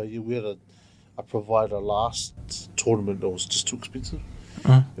had a provider last tournament that was just too expensive.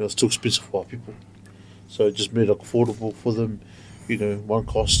 Uh. It was too expensive for our people. So it just made it affordable for them, one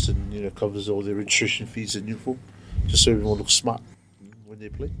cost and, covers all their registration fees and uniform, just so everyone looks smart when they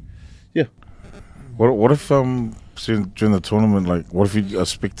play. Yeah. What if during the tournament, like, what if you are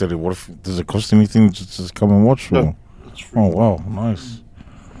spectator? What if does it cost anything to just come and watch? No, it's free. Oh wow, nice.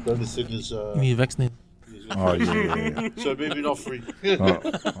 The only thing is, You need vaccinated. Oh yeah. so maybe not free.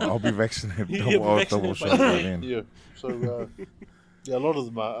 I'll be vaccinated. You'll be Double vaccinated shot by by then. Yeah. So a lot of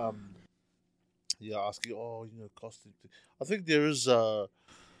them are asking, costing. I think there is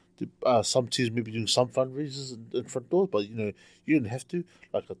some teams maybe doing some fundraisers in front doors, but you didn't have to,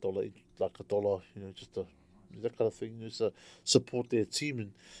 like a dollar, just that kind of thing, just to support their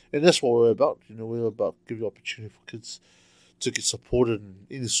team, and that's what we're about. We're about giving opportunity for kids to get supported in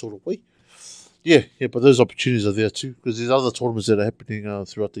any sort of way. Yeah, but those opportunities are there too, because there's other tournaments that are happening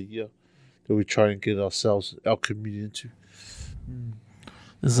throughout the year that we try and get our community into.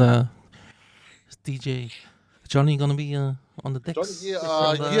 Is DJ Johnny gonna be on the decks? Yeah.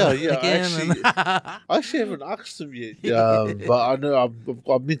 Again, I actually haven't asked him yet. But I know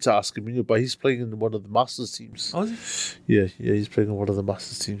I'm meant to ask him. But he's playing in one of the Masters teams. Oh, is he? Yeah, he's playing in one of the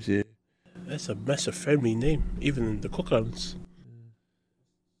Masters teams. Yeah. That's a massive family name, even in the Cook Islands.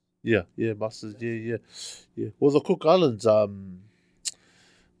 Yeah, Masters. Yeah. Well, the Cook Islands,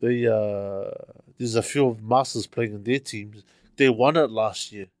 they there's a few of Masters playing in their teams. They won it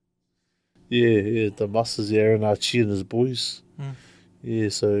last year. Yeah, the Masters, Aaron Archie and his boys. Yeah,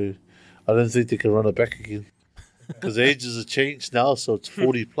 so I don't think they can run it back again. Because the ages have changed now, so it's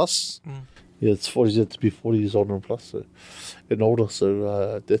 40 plus. Yeah, it's 40, you have to be 40 years old and plus, and older,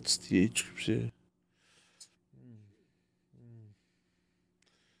 so that's the age groups, yeah.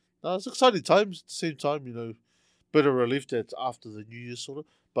 No, it's exciting times. At the same time, bit of relief that it's after the New Year sort of,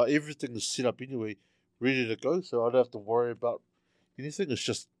 but everything is set up anyway, ready to go, so I don't have to worry about anything. It's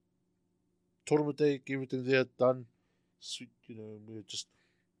just tournament day, everything there done, sweet. We're just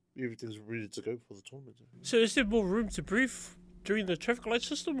everything's ready to go for the tournament. So is there more room to breathe during the traffic light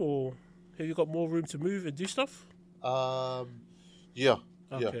system, or have you got more room to move and do stuff? Yeah.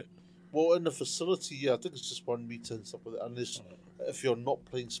 Okay. Well, in the facility, I think it's just 1 meter and stuff like that, unless if you're not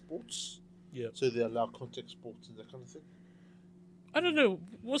playing sports. Yeah. So they allow contact sports and that kind of thing. I don't know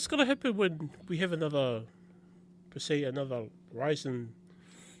what's gonna happen when we have another rise in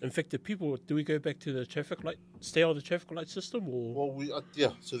infected people. Do we go back to the stay on the traffic light system, or? Well,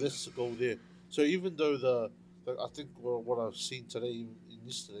 so that's the goal there. So even though I think what I've seen today and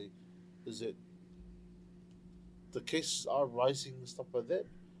yesterday is that the cases are rising and stuff like that,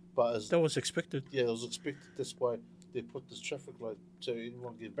 but That was expected. Yeah, it was expected. That's why they put this traffic light so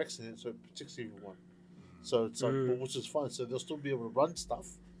anyone get vaccinated, so it protects everyone. So it's like, which is fine. So they'll still be able to run stuff,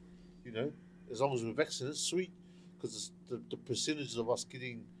 as long as we're vaccinated. Sweet, because the percentage of us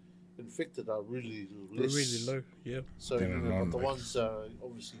getting infected are really less. Really low. Yeah. So but the ones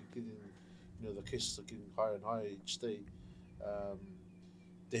obviously getting, the cases are getting higher and higher each day.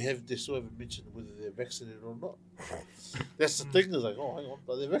 They still haven't mentioned whether they're vaccinated or not. That's the thing. Is like, oh, hang on,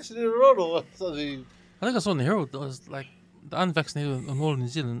 are they vaccinated or not? Or I think I saw in the Herald, it was like the unvaccinated in all of New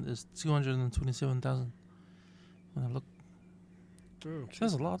Zealand is 227,000. When I look,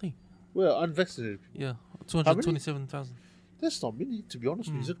 that's a lot, eh? Well, unvaccinated people. Yeah, 227,000. That's not many, to be honest.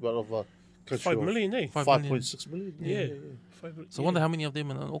 When you think about of 5 million, eh? 5.6 million. Yeah. 5 million. So I wonder how many of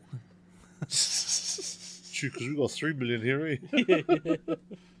them in Auckland. True, because we got 3 million here, eh?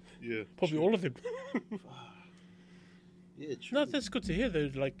 Yeah. Probably true. all of them. Yeah, true. No, that's good to hear though.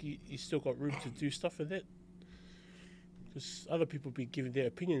 Like you still got room to do stuff with that. Because other people be giving their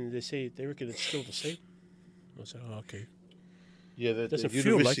opinion and they reckon it's still the same. I say, oh, okay. Yeah, Doesn't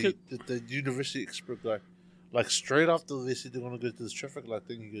feel like it. The university expert guy, like straight after they said they're going to go to this traffic light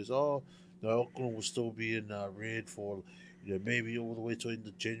thing, he goes, "Oh, no, Auckland will still be in red for, maybe all the way to end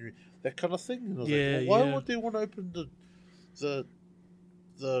of January, that kind of thing." And I was like, well, why would they want to open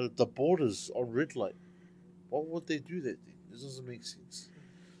the borders on red light? Why would they do that? This doesn't make sense.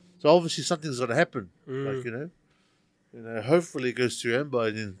 So obviously something's going to happen, like hopefully it goes to amber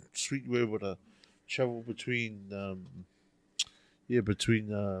and then sweet we're able to travel between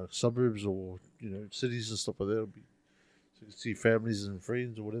suburbs or cities and stuff like that. So you can see families and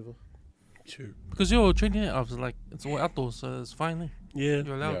friends or whatever. True. Because you're training it, I was like, it's all outdoors, so it's fine. Eh? Yeah.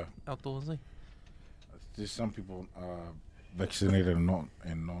 You're allowed outdoors. Eh? There's some people vaccinated and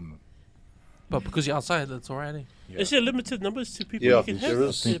non. But because you're outside, that's all right. Eh? Yeah. Is there limited numbers to people Yeah, you can have? there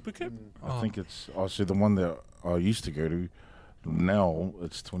is. I think it's also the one that I used to go to. Now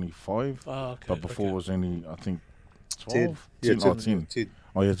it's 25. Okay. But before it was only, I think, 10. 12? 10. 10.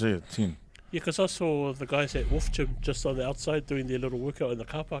 Oh, yeah, 10. Yeah, because I saw the guys at Wolf Gym just on the outside doing their little workout in the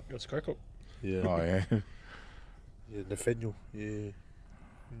car park. It was crack up. Yeah. Oh yeah. Yeah, Nathaniel. Yeah.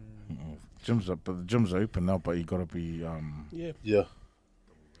 Gyms are, but the gyms are open now, but you gotta be Yeah. Yeah.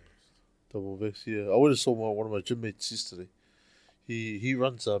 Double Vex, yeah. I went and saw one of my gym mates yesterday. He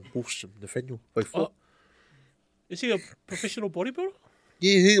runs Wolf's Gym, Nathaniel, by four. Oh, is he a professional bodybuilder?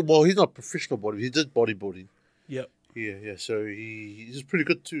 Yeah, he's not professional bodybuilding. He did bodybuilding. Yeah. Yeah. So he's pretty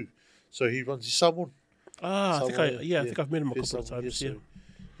good too. So he runs his Samoan. Ah, I Samoan, think I've met him a He's couple of Samoan, times. yeah, Yeah. so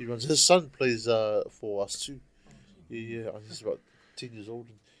he runs. His son plays for us too. Yeah. He's about 10 years old.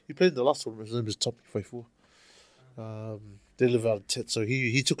 He played in the last tournament. His name is Topi Faifua. They live out in Tet. So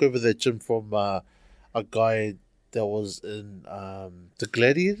he took over that gym from a guy that was in the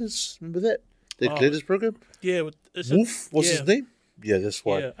Gladiators. Remember that? The Gladiators program? Yeah. Wolf? What's his name? Yeah, that's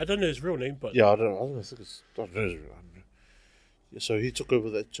why. Yeah, I don't know his real name, but Yeah, I don't know. I think it's. I don't know. Yeah, so he took over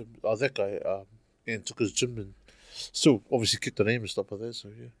that gym. That guy, and took his gym and still obviously kept the name and stuff like that. So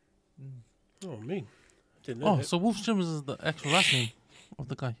yeah. oh man, I didn't know Oh, that. so Wolf's Gym is the actual last name of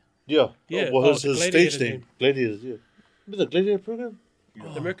the guy. Yeah. Yeah, Well, his the stage Gladiator name, name. Gladiators. Yeah. Remember the Gladiator program? The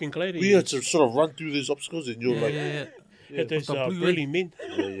American Gladiator. We had to sort of run through these obstacles, and you're like, Yeah. had those the blue burly men.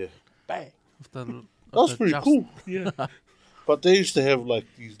 yeah. Bang. With the, That's pretty cool. Yeah. But they used to have like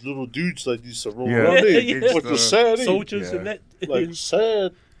these little dudes like used to roll Yeah. around there, Yeah. which was sad. Eh? Soldiers Yeah. and that. Like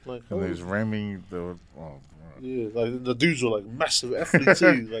sad. Like and there's ramming the yeah, like the dudes were like massive athletes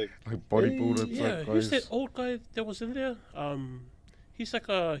too. Like bodybuilder Yeah, type who's guys. that old guy that was in there? He's a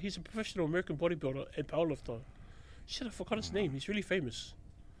professional American bodybuilder and powerlifter. Shit, I forgot his name. He's really famous.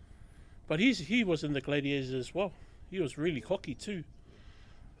 But he was in the Gladiators as well. He was really cocky too.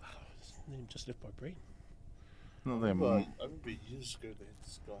 His name just left my brain. Not them. I remember years ago they had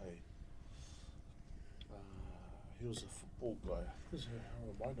this guy. He was a football guy. He was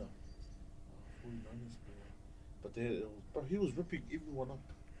a minor. 49ers player. But he was ripping everyone up.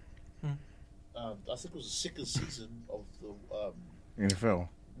 I think it was the second season of the NFL.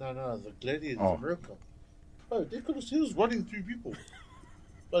 No, the Gladiators Oh. America. Oh, he was running through people.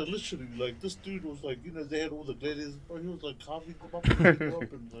 Like literally, like this dude was like, they had all the gladiators, but he was like carving them up and picking them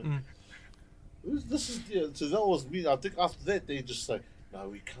up and like. This is so that was me. I think after that they just like, no,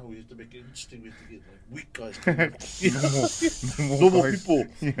 we can't. We have to make it interesting. We have to get like weak guys, normal people,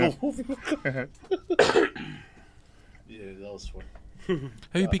 normal people. Yeah, that was fun.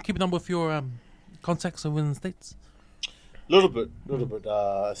 Have you been keeping up with your contacts over in the States? Little bit.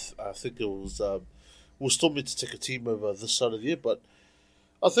 I think it was. We're still meant to take a team over this side of the year, but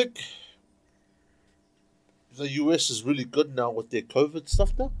I think the US is really good now with their COVID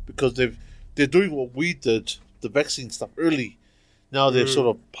stuff now because they're doing what we did, the vaccine stuff early. Now they're sort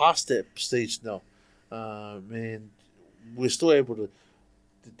of past that stage now, and we're still able to.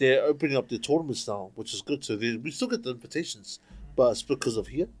 They're opening up their tournaments now, which is good. So we still get the invitations, but it's because of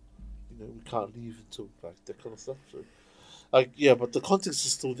here. We can't leave until like that kind of stuff. So, but the context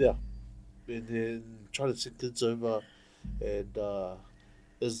is still there, and then trying to send kids over, and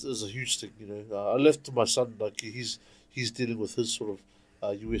is a huge thing. I left to my son like he's dealing with his sort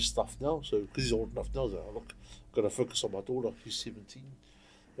of US stuff now. So because he's old enough now, so I'm gonna focus on my daughter. She's 17,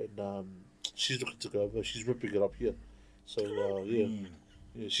 and she's looking to go over. She's ripping it up here. So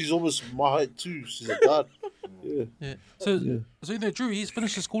yeah, she's almost my height too. She's a guard. Yeah. So Drew, he's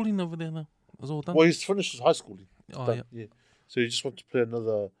finished his schooling over there now. It's all done. Well, he's finished his high schooling. Oh, Done, yeah. So he just wants to play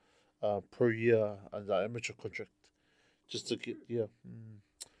another pro year and an amateur contract, just to get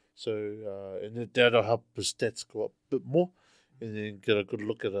So and then that'll help his stats go up a bit more, and then get a good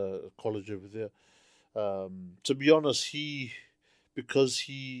look at a college over there. To be honest, because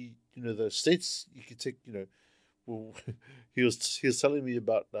the States you can take well, he was telling me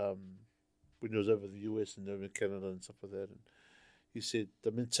about when he was over in the US and over in Canada and stuff like that, and he said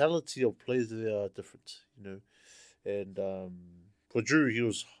the mentality of players there are different, and for Drew he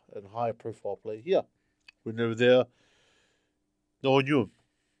was a high profile player here. When they were there, no one knew him.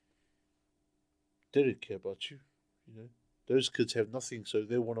 They didn't care about you, Those kids have nothing, so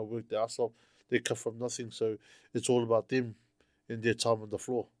they want to work their ass off. They come from nothing, so it's all about them and their time on the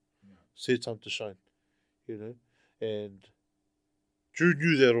floor. It's their time to shine, And Drew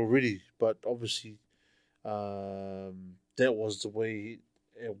knew that already, but obviously that was the way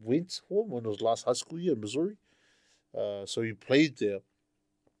it went for him when it was last high school year in Missouri. So he played there,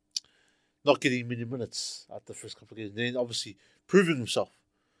 not getting many minutes after the first couple of games. Then obviously proving himself.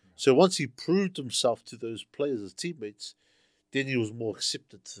 So once he proved himself to those players as teammates, then he was more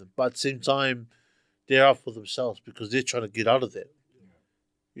accepted to them. But at the same time, they're out for themselves because they're trying to get out of that.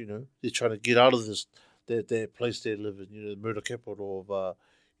 They're trying to get out of this their place they live in, the murder capital of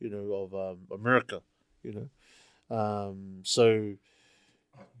of America,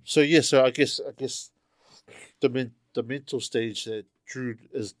 So yeah, so I guess the mental stage that Drew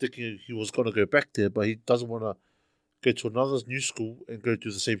is thinking he was going to go back there, but he doesn't want to go to another new school and go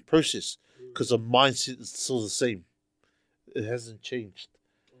through the same process because the mindset is still the same. It hasn't changed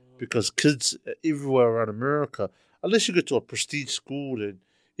because kids everywhere around America, unless you go to a prestige school and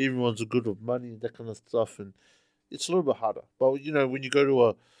everyone's good with money and that kind of stuff, and it's a little bit harder. But when you go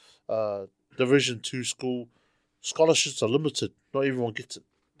to a Division 2 school, scholarships are limited. Not everyone gets it.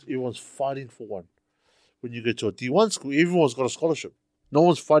 Everyone's fighting for one. When you go to a D1 school, everyone's got a scholarship. No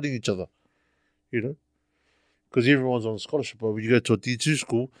one's fighting each other, because everyone's on a scholarship. But when you go to a D2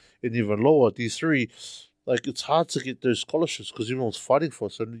 school and even lower, D3, like it's hard to get those scholarships because everyone's fighting for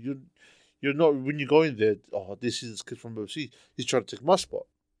it. So you're not, when you go in there, this is this kid from overseas, he's trying to take my spot.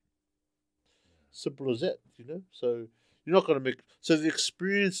 Simple as that, So you're not going to make... So the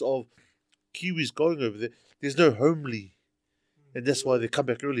experience of Kiwis going over there, there's no homely. And that's why they come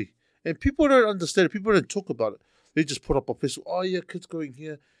back early. And people don't understand it. People don't talk about it. They just put up a Facebook. Oh, yeah, kids going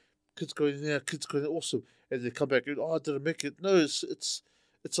here, kids going there, kids going there. Awesome. And they come back and, I didn't make it. No, it's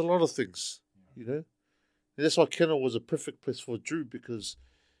a lot of things, And that's why Kennel was a perfect place for Drew because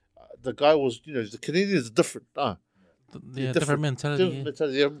the guy was, the Canadians are different. Different mentality. Different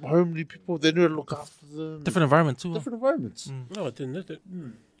mentality. They're homely people. They know how to look after them. Different environment too. Different environments. No, I didn't know that.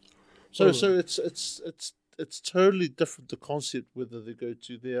 So it's totally different, the concept, whether they go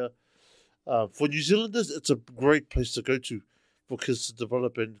to there. For New Zealanders, it's a great place to go to for kids to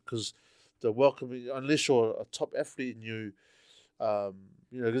develop in because they're welcoming, unless you're a top athlete and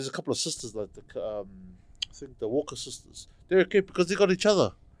there's a couple of sisters like I think the Walker sisters. They're okay because they got each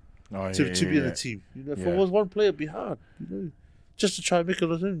other to be in a team. If it was one player, it'd be hard, just to try and make it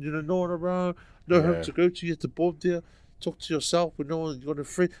a thing. No one around, no home to go to. You have to board there, talk to yourself with no one. You got a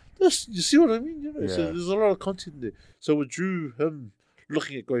friend. You see what I mean? So there's a lot of content there. So with Drew, him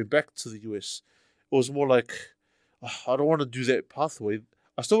looking at going back to the US, it was more like, I don't want to do that pathway.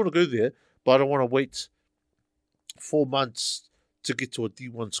 I still want to go there, but I don't want to wait 4 months to get to a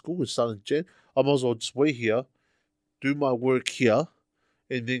D1 school and start in Jan. I might as well just wait here, do my work here,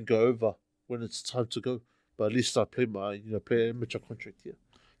 and then go over when it's time to go. But at least I play my, play an amateur contract here.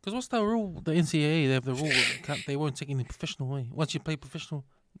 Because what's the rule? The NCAA, they have the rule they won't take any professional away. Once you play professional,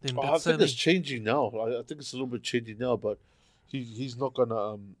 then I think it's changing now. I think it's a little bit changing now, but he's not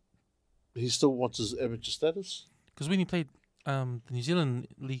gonna. He still wants his amateur status. Because when he played the New Zealand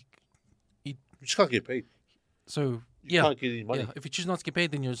league, you just can't get paid. So you can't get any money. Yeah. If you choose not to get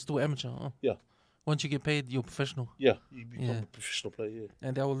paid, then you're still amateur. Yeah. Once you get paid, you're professional. Yeah, you become a professional player. Yeah.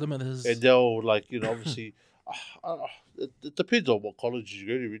 And they'll limit his. And they'll obviously. It depends on what college you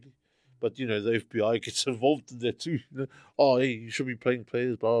go to, really. But the FBI gets involved in that too. Oh, hey, you should be playing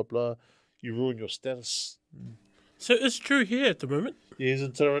players, blah blah blah. You ruin your status. So it's Drew here at the moment? Yeah, he's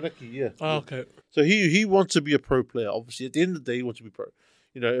in Taranaki, yeah. Oh, okay. So he wants to be a pro player, obviously. At the end of the day, he wants to be pro.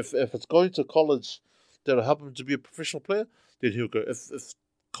 If it's going to college that'll help him to be a professional player, then he'll go. If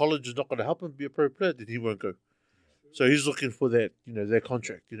college is not going to help him be a pro player, then he won't go. So he's looking for that, their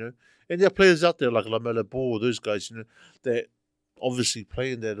contract, And there are players out there like Lamela Ball, those guys, that obviously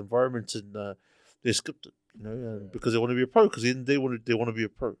play in that environment and they skipped it, because they want to be a pro, because they want to be a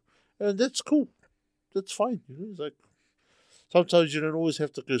pro. And that's cool. That's fine. It's like sometimes you don't always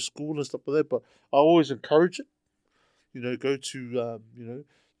have to go to school and stuff like that, but I always encourage it. Go to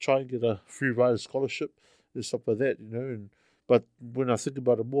try and get a free rider scholarship and stuff like that. But when I think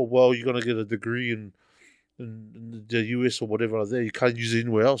about it more, well, you're gonna get a degree in the US or whatever there, you can't use it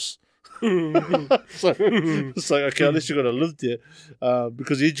anywhere else. So it's like, okay, unless you're gonna live there,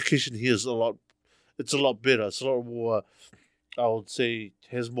 because the education here is a lot better. It's a lot more. I would say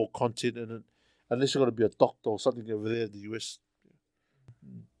has more content in it. Unless you're going to be a doctor or something over there in the US.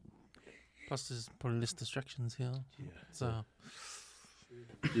 Plus, there's probably less distractions here. Yeah. So,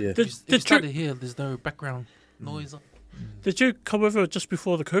 yeah. If you started here, there's no background noise. Did you come over just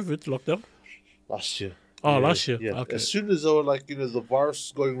before the COVID lockdown? Last year. Oh, last year. Yeah. Okay. As soon as they were like, the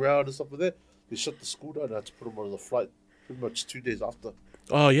virus going around and stuff like that, they shut the school down. I had to put them on the flight pretty much 2 days after.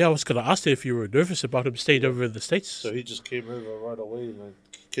 Oh, yeah, I was going to ask you if you were nervous about him staying over in the States. So he just came over right away and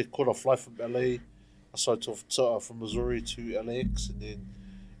caught a flight from LA. I saw from Missouri to LAX and then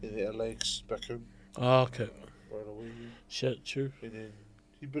in the LAX back home. Oh, okay. Right away. Yeah. Shit, true. And then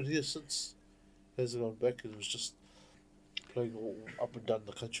he's been here since. Hasn't gone back and was just playing all up and down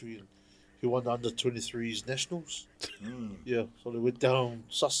the country. And he won the under-23s nationals. Yeah, so they went down,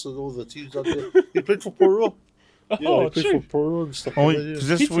 sussed all the teams out there. He played for Peru. Yeah, he played for Peru and stuff like that. Because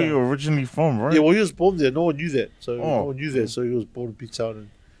that's where you're originally from, right? Yeah, well, he was born there. No one knew that. So no one knew that. So he was born in P-Town.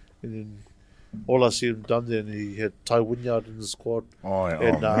 And then all I see him done there, and he had Ty Wynyard in the squad,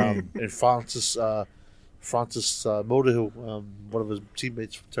 and Francis Mulderhill, one of his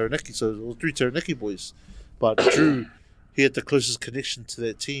teammates from Taranaki. So it was 3 Taranaki boys. But Drew, he had the closest connection to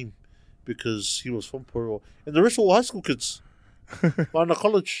that team because he was from Poro. And the rest were all high school kids. Mana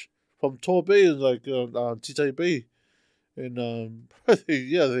College, from Toa Bay and Titai Bay. And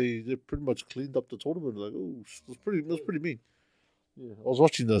they pretty much cleaned up the tournament. Like, it was pretty mean. Yeah, I was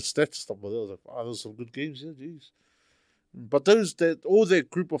watching the stats stuff, but I was like, wow, those some good games, yeah, jeez. But all that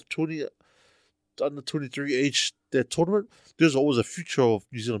group of 20 under 23 age, that tournament, there's always a future of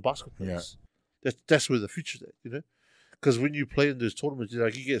New Zealand basketball players. Yeah. That's where the future's at, you know? Because when you play in those tournaments, you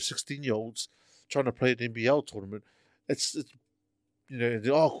get 16-year-olds trying to play an NBL tournament. It's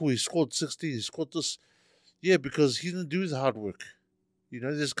cool, he scored 16, he scored this. Yeah, because he didn't do the hard work. You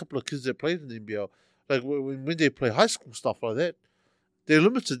know, there's a couple of kids that played in the NBL. Like, when they play high school stuff like that, they're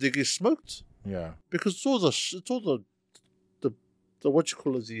limited, they get smoked. Yeah. Because it's all the what you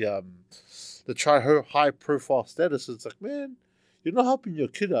call it, the high profile status. It's like, man, you're not helping your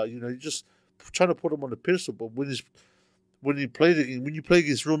kid out. You know, you're just trying to put him on a pedestal. But when you play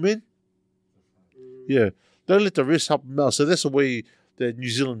against real men, yeah, don't let the rest help him out. So that's the way that New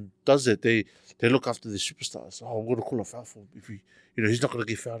Zealand does it. They look after their superstars. Oh, I'm going to call a foul for him. If he's not going to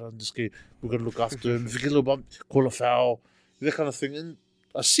get fouled in this game, we're going to look after him. If he gets a little bump, call a foul. That kind of thing. And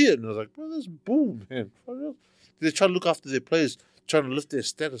I see it, and I was like, bro, that's boom, man. They try to look after their players, trying to lift their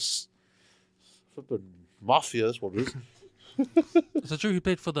status. Flipping mafia, that's what it is. So Drew, he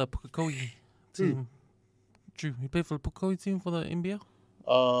played for the Pukekohe team. Drew, he played for the Pukekohe team for the NBL?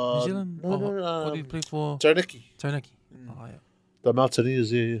 New Zealand? No, what did he play for? Taranaki. Taranaki. Oh, yeah. The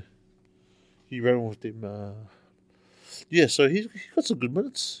Mountaineers, yeah. He ran with them. So he got some good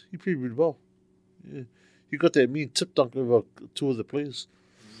minutes. He played really well. Yeah. He got that mean tip dunk over 2 of the players.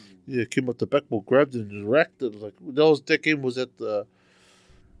 Yeah, came up the backboard, grabbed it, and racked it. Like that game was at the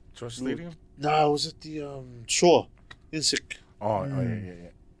Trust Stadium? No, it was at the Shore, Insik. Oh,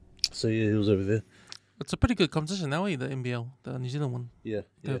 yeah. So yeah, he was over there. It's a pretty good competition now, the NBL, the New Zealand one. Yeah.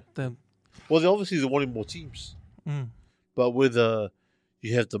 Well, they obviously wanted more teams. But whether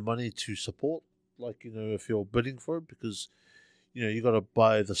you have the money to support, like, if you're bidding for it, because, you got to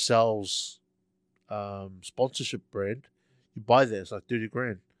buy the Sal's sponsorship brand. You buy that, it's like 30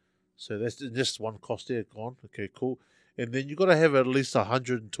 grand. So that's just one cost there gone. Okay, cool. And then you got to have at least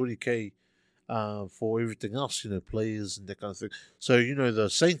 120K for everything else, players and that kind of thing. So, the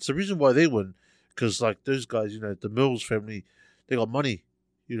Saints, the reason why they win, because like those guys, the Mills family, they got money.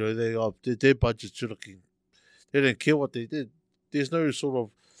 Their budgets are looking, they don't care what they did. There's no sort of,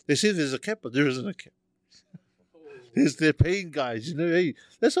 they say there's a cap, but there isn't a cap. They're paying guys, hey,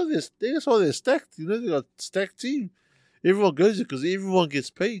 that's how they're stacked, they got a stacked team. Everyone goes there because everyone gets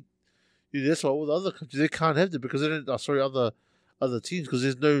paid. That's why all the other countries, they can't have that because they don't, other teams,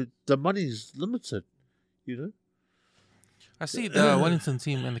 because the money's limited, I see the Wellington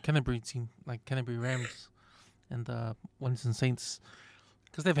team and the Canterbury team, like Canterbury Rams and the Wellington Saints,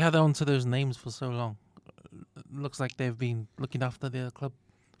 because they've held on to those names for so long. It looks like they've been looking after their club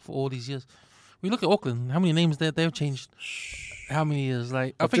for all these years. We look at Auckland, how many names they've changed? How many years?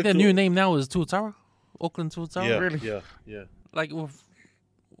 Like, I think their new name now is Tuatara. Auckland Tuatara. Yeah, really? Yeah. Like, what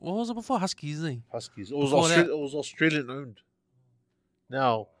was it before? Huskies, eh? Huskies. It was Australian owned.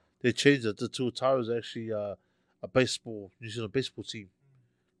 Now they changed it. The Tuatara is actually a New Zealand baseball team,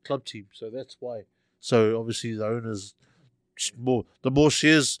 club team. So that's why. So obviously the owners, the more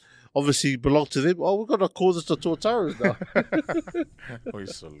shares obviously belong to them. Oh, we're gonna call this the Tuataras now. Oh,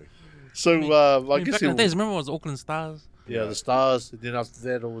 silly. So I guess back in the days, remember it was Auckland Stars. Yeah, the Stars. And then after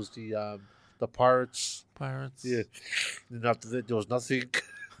that, it was the Pirates. Yeah. And then after that, there was nothing.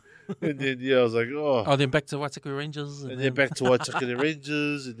 And then I was like, oh. Oh, then back to Waitaki Rangers. And then back to Waitaki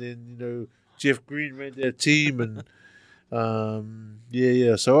Rangers, and then Jeff Green ran their team, and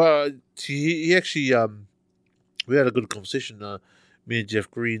So he actually we had a good conversation, me and Jeff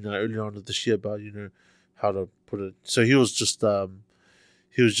Green, early on this year about how to put it. So he was just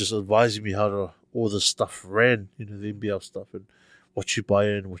advising me how to all this stuff ran, the NBL stuff, and what you buy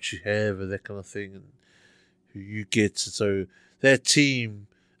in, what you have, and that kind of thing, and who you get. So that team,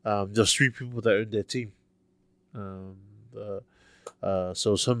 there's 3 people that owned their team. So it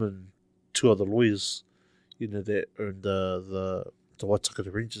was him and 2 other lawyers, that owned the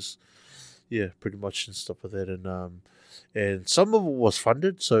Waitaki Rangers. Yeah, pretty much, and stuff like that. And some of it was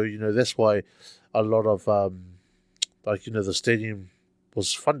funded, so that's why a lot of the stadium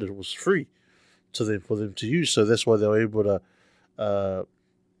was funded. It was free to them for them to use. So that's why they were able to.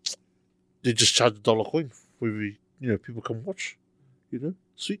 They just charge $1 coin for every people come watch.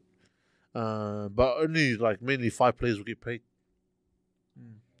 Sweet. But only like mainly 5 players will get paid.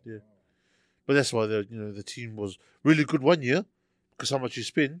 Yeah, but that's why the team was really good one year because how much you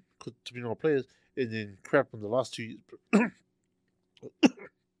spend to be on players, and then crap in the last 2 years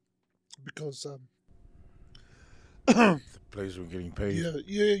because The players were getting paid.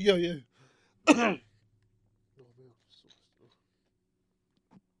 yeah.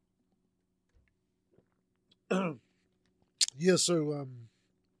 Yeah, so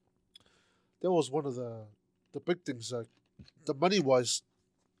that was one of the big things. Like the money wise,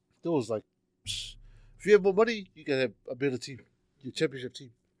 there was like, if you have more money, you can have a better team, your championship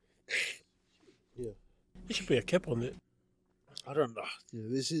team. Yeah, There should be a cap on that. I don't know.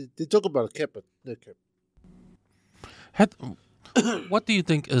 Yeah, they talk about a cap, but no cap. What do you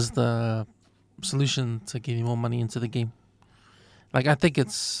think is the solution to getting more money into the game? Like, I think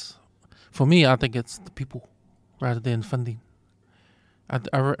it's the people rather than funding. I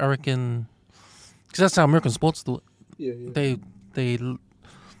reckon, because that's how American sports do it. Yeah.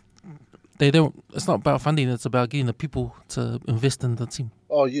 They don't. It's not about funding. It's about getting the people to invest in the team.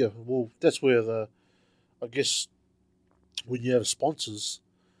 Oh yeah. Well, that's where I guess when you have sponsors,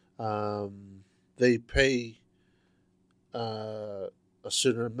 they pay a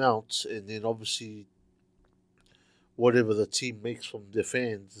certain amount, and then obviously whatever the team makes from their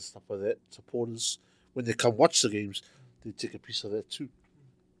fans and stuff like that, supporters, when they come watch the games, they take a piece of that too.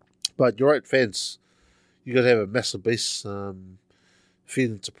 But you're right, fans, you got to have a massive base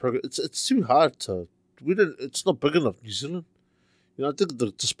feeding into program. It's too hard to. It's not big enough, New Zealand. I think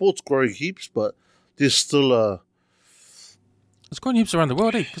the sport's growing heaps, but there's still It's growing heaps around the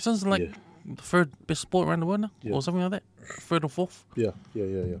world, eh? Because it's like Yeah. the third best sport around the world now, Yeah. or something like that. Third or fourth. yeah.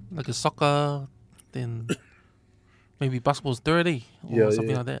 Like a soccer, then maybe basketball's third, eh? Or Yeah, something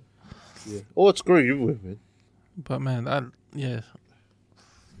yeah. like that. Yeah. Oh, it's growing everywhere, man. But man,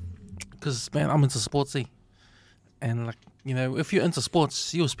 because man, I'm into sports, eh? And like if you're into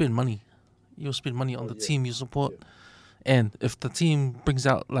sports, you'll spend money. You'll spend money on the yeah. team you support, and if the team brings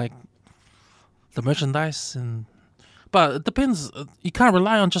out like the merchandise but it depends. You can't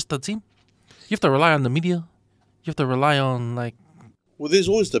rely on just the team. You have to rely on the media. You have to rely on like Well, there's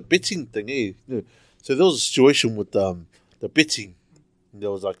always the betting thing, eh? So there was a situation with the betting.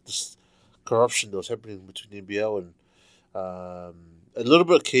 There was like this corruption that was happening between NBL and a little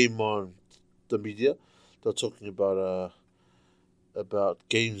bit came on the media. They were talking about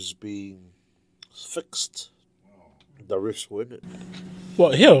games being fixed. The refs were in it.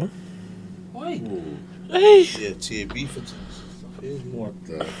 What, here? Hey. Yeah, TAB fittings. Yeah. What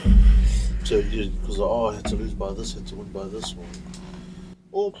the? So because I had to lose by this, had to win by this one.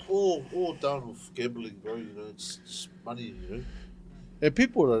 All down with gambling, bro. It's just money, And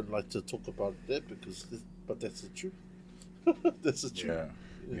people don't like to talk about that but that's the truth. That's the truth.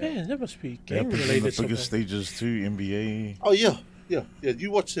 Yeah. Yeah, that must be They game happen on the related. biggest somehow. stages too. NBA. Oh yeah.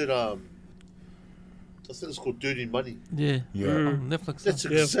 You watch it. I think it's called Dirty Money. yeah, Yeah. on Netflix. That's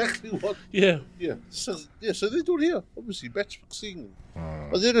Yeah. exactly what. Yeah. Yeah. So they do it here. Obviously, match fixing.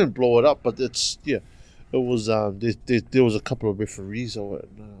 But they didn't blow it up. But it's It was there was a couple of referees over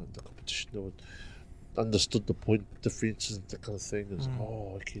in the competition that would understood the point differences and that kind of thing. It's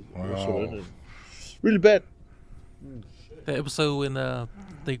okay. Wow. Really bad. The episode when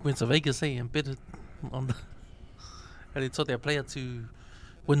they went to Vegas, and betted on the, and they told their player to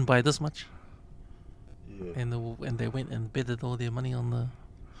win by this much, Yeah. and they went and betted all their money on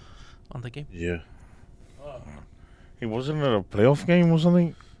the game. Yeah. Hey, wasn't it a playoff game or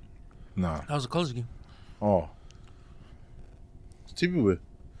something? Nah. That was a college game. Oh. It's everywhere.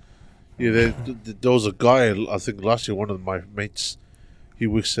 Yeah, there was a guy, I think last year, one of my mates, he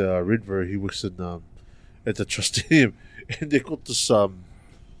works at Redborough, he works in at the Trusteum, and they got this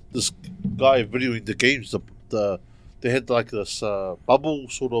guy videoing the games. They had like this bubble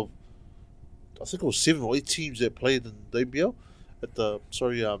sort of, I think it was 7 or 8 teams that played in the ABL at the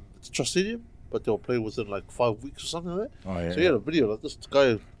Trusteum, but they were playing within like 5 weeks or something like that. Oh yeah. So he had a video like this. The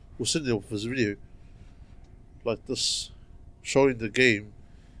guy was sitting there with his video, like this, showing the game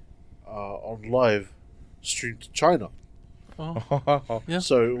on live stream to China. Oh, yeah.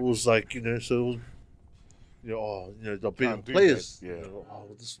 So it was like so it was, they're beating Can't do players. that, yeah.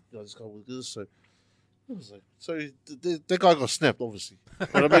 This guy will do this. So it was like, so that guy got snapped, obviously.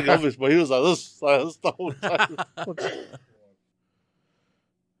 But I make it obvious, but he was like this the whole time.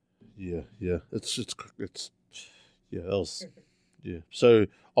 Yeah. It's that was So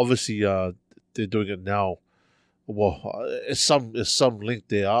obviously they're doing it now. Well, it's some link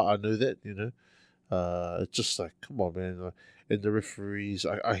there. I know that, It's just like, come on, man. And the referees,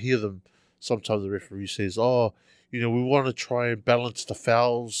 I hear them sometimes. The referee says, "Oh, we want to try and balance the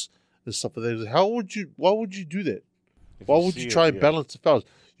fouls and stuff like that. Why would you do that? If Why you would see you it, try and yeah. balance the fouls?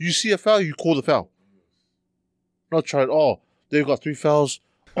 You see a foul, you call the foul. Not trying, they've got 3 fouls.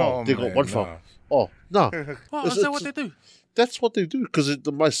 Oh, they got man, 1 foul. nah. Oh, no. Well, is that what they do? That's what they do, because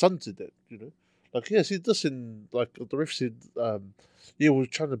my son did that, you know. Like, yeah, see this in, like, the ref said, we're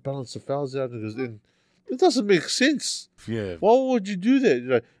trying to balance the fouls out, and it doesn't make sense. Yeah. Why would you do that? You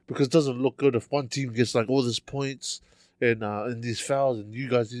know, because it doesn't look good if one team gets, like, all these points and these fouls, and you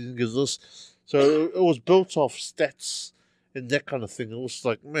guys didn't get this. So it was built off stats and that kind of thing. It was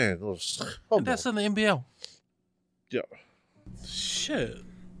like, man, it was... And that's in the NBL. Yeah. Shit.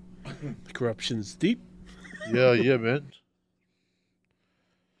 Corruption's deep. Yeah, man.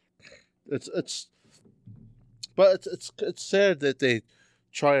 It's sad that they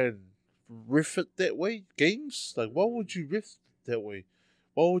try and riff it that way. Games, like, why would you riff that way?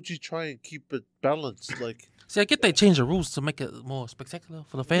 Why would you try and keep it balanced? Like, See, I get they change the rules to make it more spectacular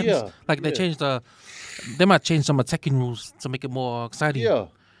for the fans. Yeah, Like they yeah. change they might change some attacking rules to make it more exciting.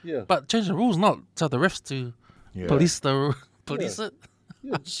 yeah. But change the rules, not tell the refs to Yeah. police it.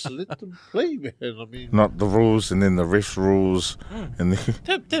 Yeah, just let them play, man. I mean, Not the rules and then the ref rules and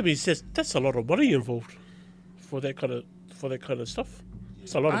That means that's a lot of money involved for that kind of stuff.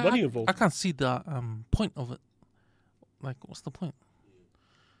 It's a lot of money involved. I can't see the point of it. Like, what's the point?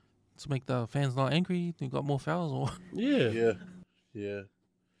 To make the fans not angry? You got more fouls, or Yeah. yeah.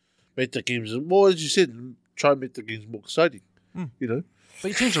 Make the games more, as you said. Try and make the games more exciting. You know. but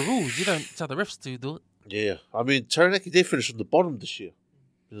you change the rules. You don't tell the refs to do it. Yeah, I mean, Taranaki, they finished on the bottom this year.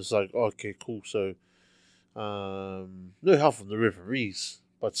 It's like, okay, cool. So, no help from the referees,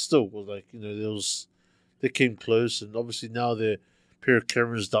 but still, was like, you know, they came close, and obviously now Pierre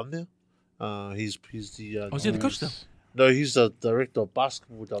Cameron's done there. He's the Was he the coach now? no, he's the director of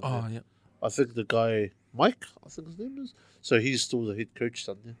basketball down Oh, there. yeah. I think the guy Mike, I think his name is. So he's still the head coach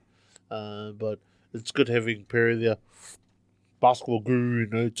down there. But it's good having Perry there, basketball guru, you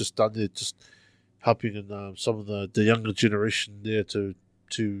know, just down there, just helping in some of the younger generation there to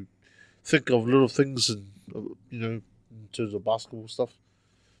think of little things and you know, in terms of basketball stuff.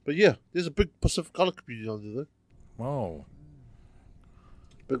 But yeah, there's a big Pacific Island community down there though. wow.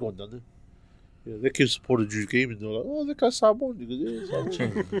 Big one down there. Yeah, they came supported Drew's game and they're like, oh, that guy's Samoan. You go, yeah,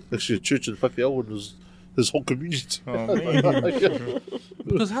 Samoan. Actually, a church in Whawhi Awan was his whole community. Oh, man.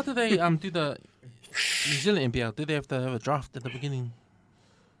 Because how do they do the New Zealand NBL? Did they have to have a draft at the beginning?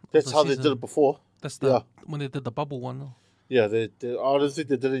 That's the how they season? did it before. That's Yeah. when they did the bubble one. No? Yeah, I don't think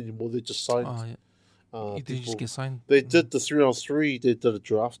they did it anymore. They just signed. Oh, yeah. You did just people. get signed. They did the 3-on-3. They did a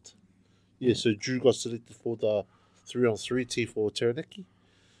draft. Yeah, so Drew got selected for the 3-on-3 team for Taranaki,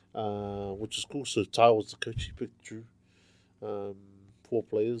 which is cool. So Ty was the coach. He picked Drew. 4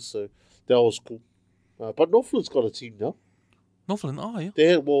 players, so that was cool. But Northland's got a team now. Northland. Oh, yeah. They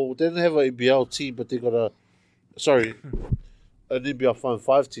didn't have an NBL team, but they got an NBL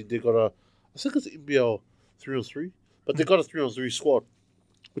 5 team. They got I think it's NBL 3-on-3, but they got a 3-on-3 squad,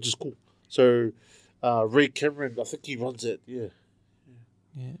 which is cool. So Ray Cameron, I think he runs it. Yeah,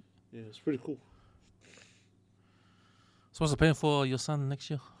 Yeah. it's pretty cool. So what's the plan for your son next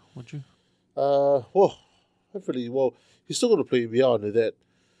year? Would you? Well, hopefully, he's still going to play NBL, I know that.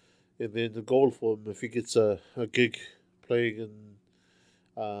 And then the goal for him, if he gets a gig playing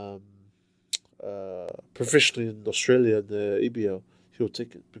in professionally in Australia in the EBL, he'll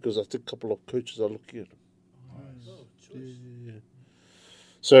take it because I think a couple of coaches are looking at him. Yeah.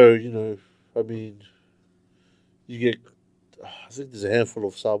 So, you know, I mean, you get, I think there's a handful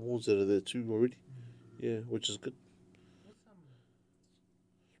of Samoans that are there too already. Yeah, which is good.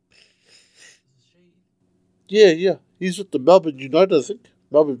 Yeah. He's with the Melbourne United, I think.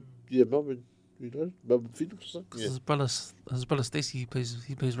 Melbourne United, Melbourne Phoenix or something. Yeah. His brother Stacey, he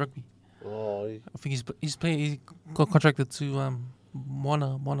plays rugby. Oh, yeah. I think he's playing. He got contracted to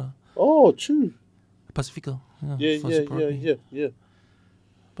Moana Oh, true. Pacifica. Yeah.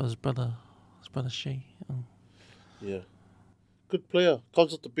 But his brother Shay. Yeah. Good player.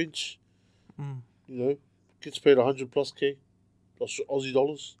 Comes off the bench. Mm. You know, gets paid 100 plus K, Aussie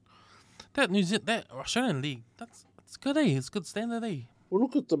dollars. That that Australian league, that's good, eh? It's good standard, eh? Well,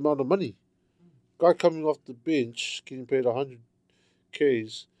 look at the amount of money. Guy coming off the bench, getting paid 100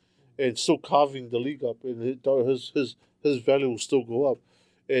 Ks, and still carving the league up, and his value will still go up.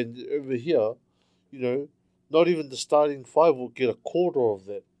 And over here, you know, not even the starting 5 will get a quarter of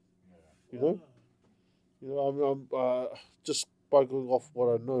that. You know, I'm just by going off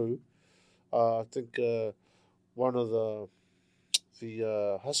what I know. I think one of the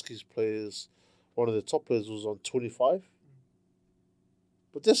Huskies players, one of the top players, was on 25.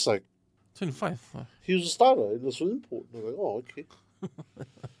 But that's like 25. he was a starter in this import. And I was like, oh, okay.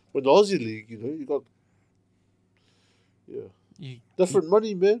 But the Aussie League, you got different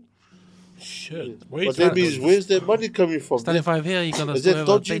money, man. Shit. But that means where's their money coming from? Starting 5 here, you gotta Is still that have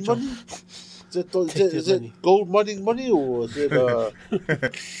a dodgy day job. money? Is it gold mining money or is it?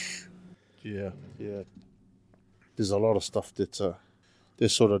 Yeah. There's a lot of stuff that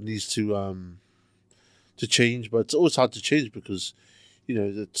sort of needs to change, but it's always hard to change because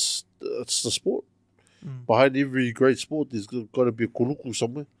it's the sport. Behind every great sport, there's got to be a kuluku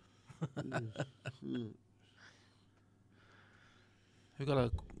somewhere.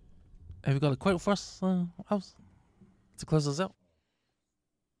 Have you got a quote for us, House, to close us out?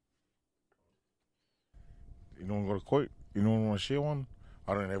 You don't got a quote? You don't want to share one?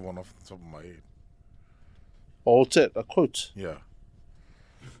 I don't have one off the top of my head. Oh, what's that? A quote? Yeah.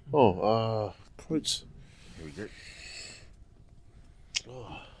 Quotes. Here we go.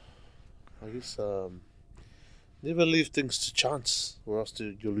 I guess never leave things to chance, or else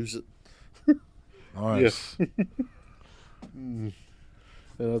you'll lose it. Nice. And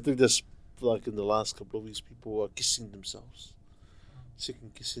I think that's like in the last couple of weeks, people are kissing themselves,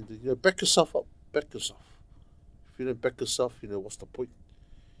 second kissing. Back yourself up. Back yourself. If you don't back yourself, what's the point?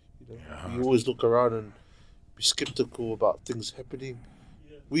 You always look around and be skeptical about things happening.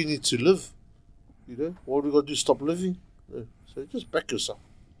 We need to live. What we got to do? Stop living. So just back yourself.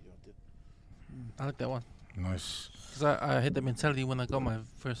 I like that one. Nice. Because I had that mentality when I got my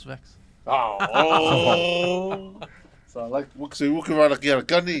first vax. Oh. So I like walking around like you're a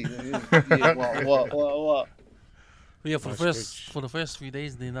gunny. What? Yeah, for the first 3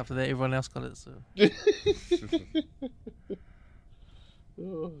 days, then after that, everyone else got it. So.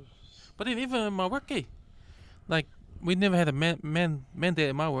 But then even in my work, like we never had a mandate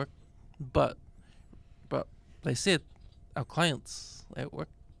at my work, but they said our clients at work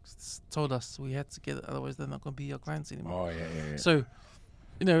told us we had to get it, otherwise they're not going to be our clients anymore. Oh yeah. So,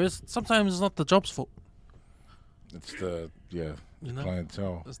 sometimes it's not the job's fault. It's the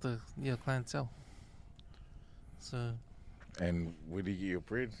clientele. It's the clientele. So. And where do you get your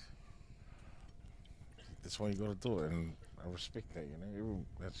bread? That's why you got to do it, and I respect that.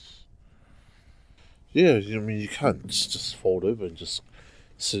 That's. Yeah, you can't just fold over and just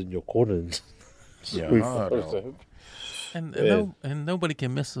sit in your corner and. No. And nobody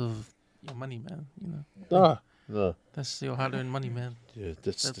can mess with your money, man. No. That's your hard-earned money, man. Yeah, that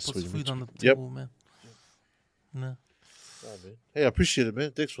that's puts food on the Yep. table, man. No. Man. Hey, I appreciate it,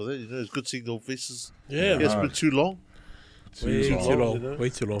 man. Thanks for that. It's good seeing old faces. Yeah, It's been too long. Way too long. Way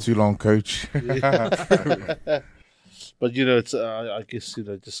too long. Too long, coach. But it's I guess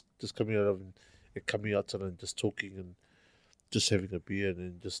just coming out and just talking and just having a beer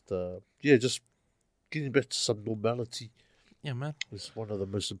and just getting back to some normality. Yeah, man. It's one of the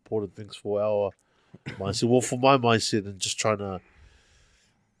most important things for our mindset. Well, for my mindset, and just trying to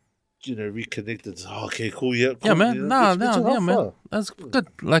reconnect. It's okay, cool, yeah, cool, Yeah, man. It's been too hard, Man. That's good.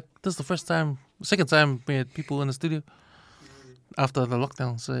 Like this is the second time we had people in the studio after the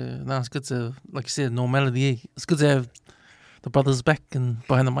lockdown. So now it's good to, like you said, normality. It's good to have the brothers back and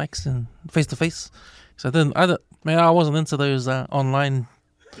behind the mics and face to face. So I wasn't into those online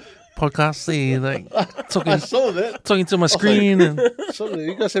podcasts. Like I saw that. talking to my screen and Suddenly,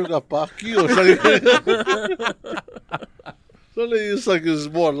 you guys haven't got Baki or something. Suddenly, it's like it's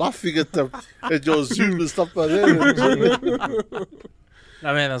more laughing at your Zoom and stuff like that.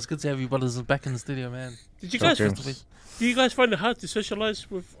 no, man, it's good to have you brothers back in the studio, man. Did you guys? Face to face. Do you guys find it hard to socialize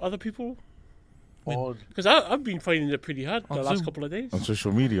with other people? Because I've been finding it pretty hard the last couple of days. On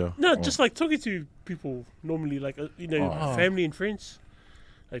social media? No, just like talking to people normally, like family and friends.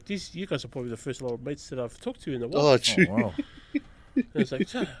 Like you guys are probably the first lot of mates that I've talked to in a while. Oh, true. Oh, wow. It's like,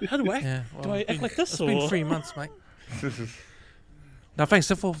 how do I act? Yeah, Do I act like this? It's been 3 months, mate. Now, thanks,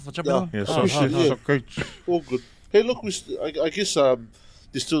 SEFO, for jumping on. Yeah, appreciate it. coach. All good. Hey, look, I guess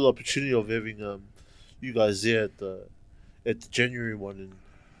there's still the opportunity of having you guys there at the January one,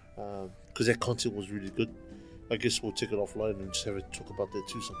 and because that content was really good. I guess we'll take it offline and just have a talk about that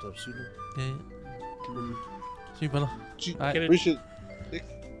too sometime soon. Yeah. See you, brother. Appreciate it.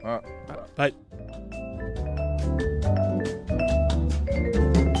 Bye.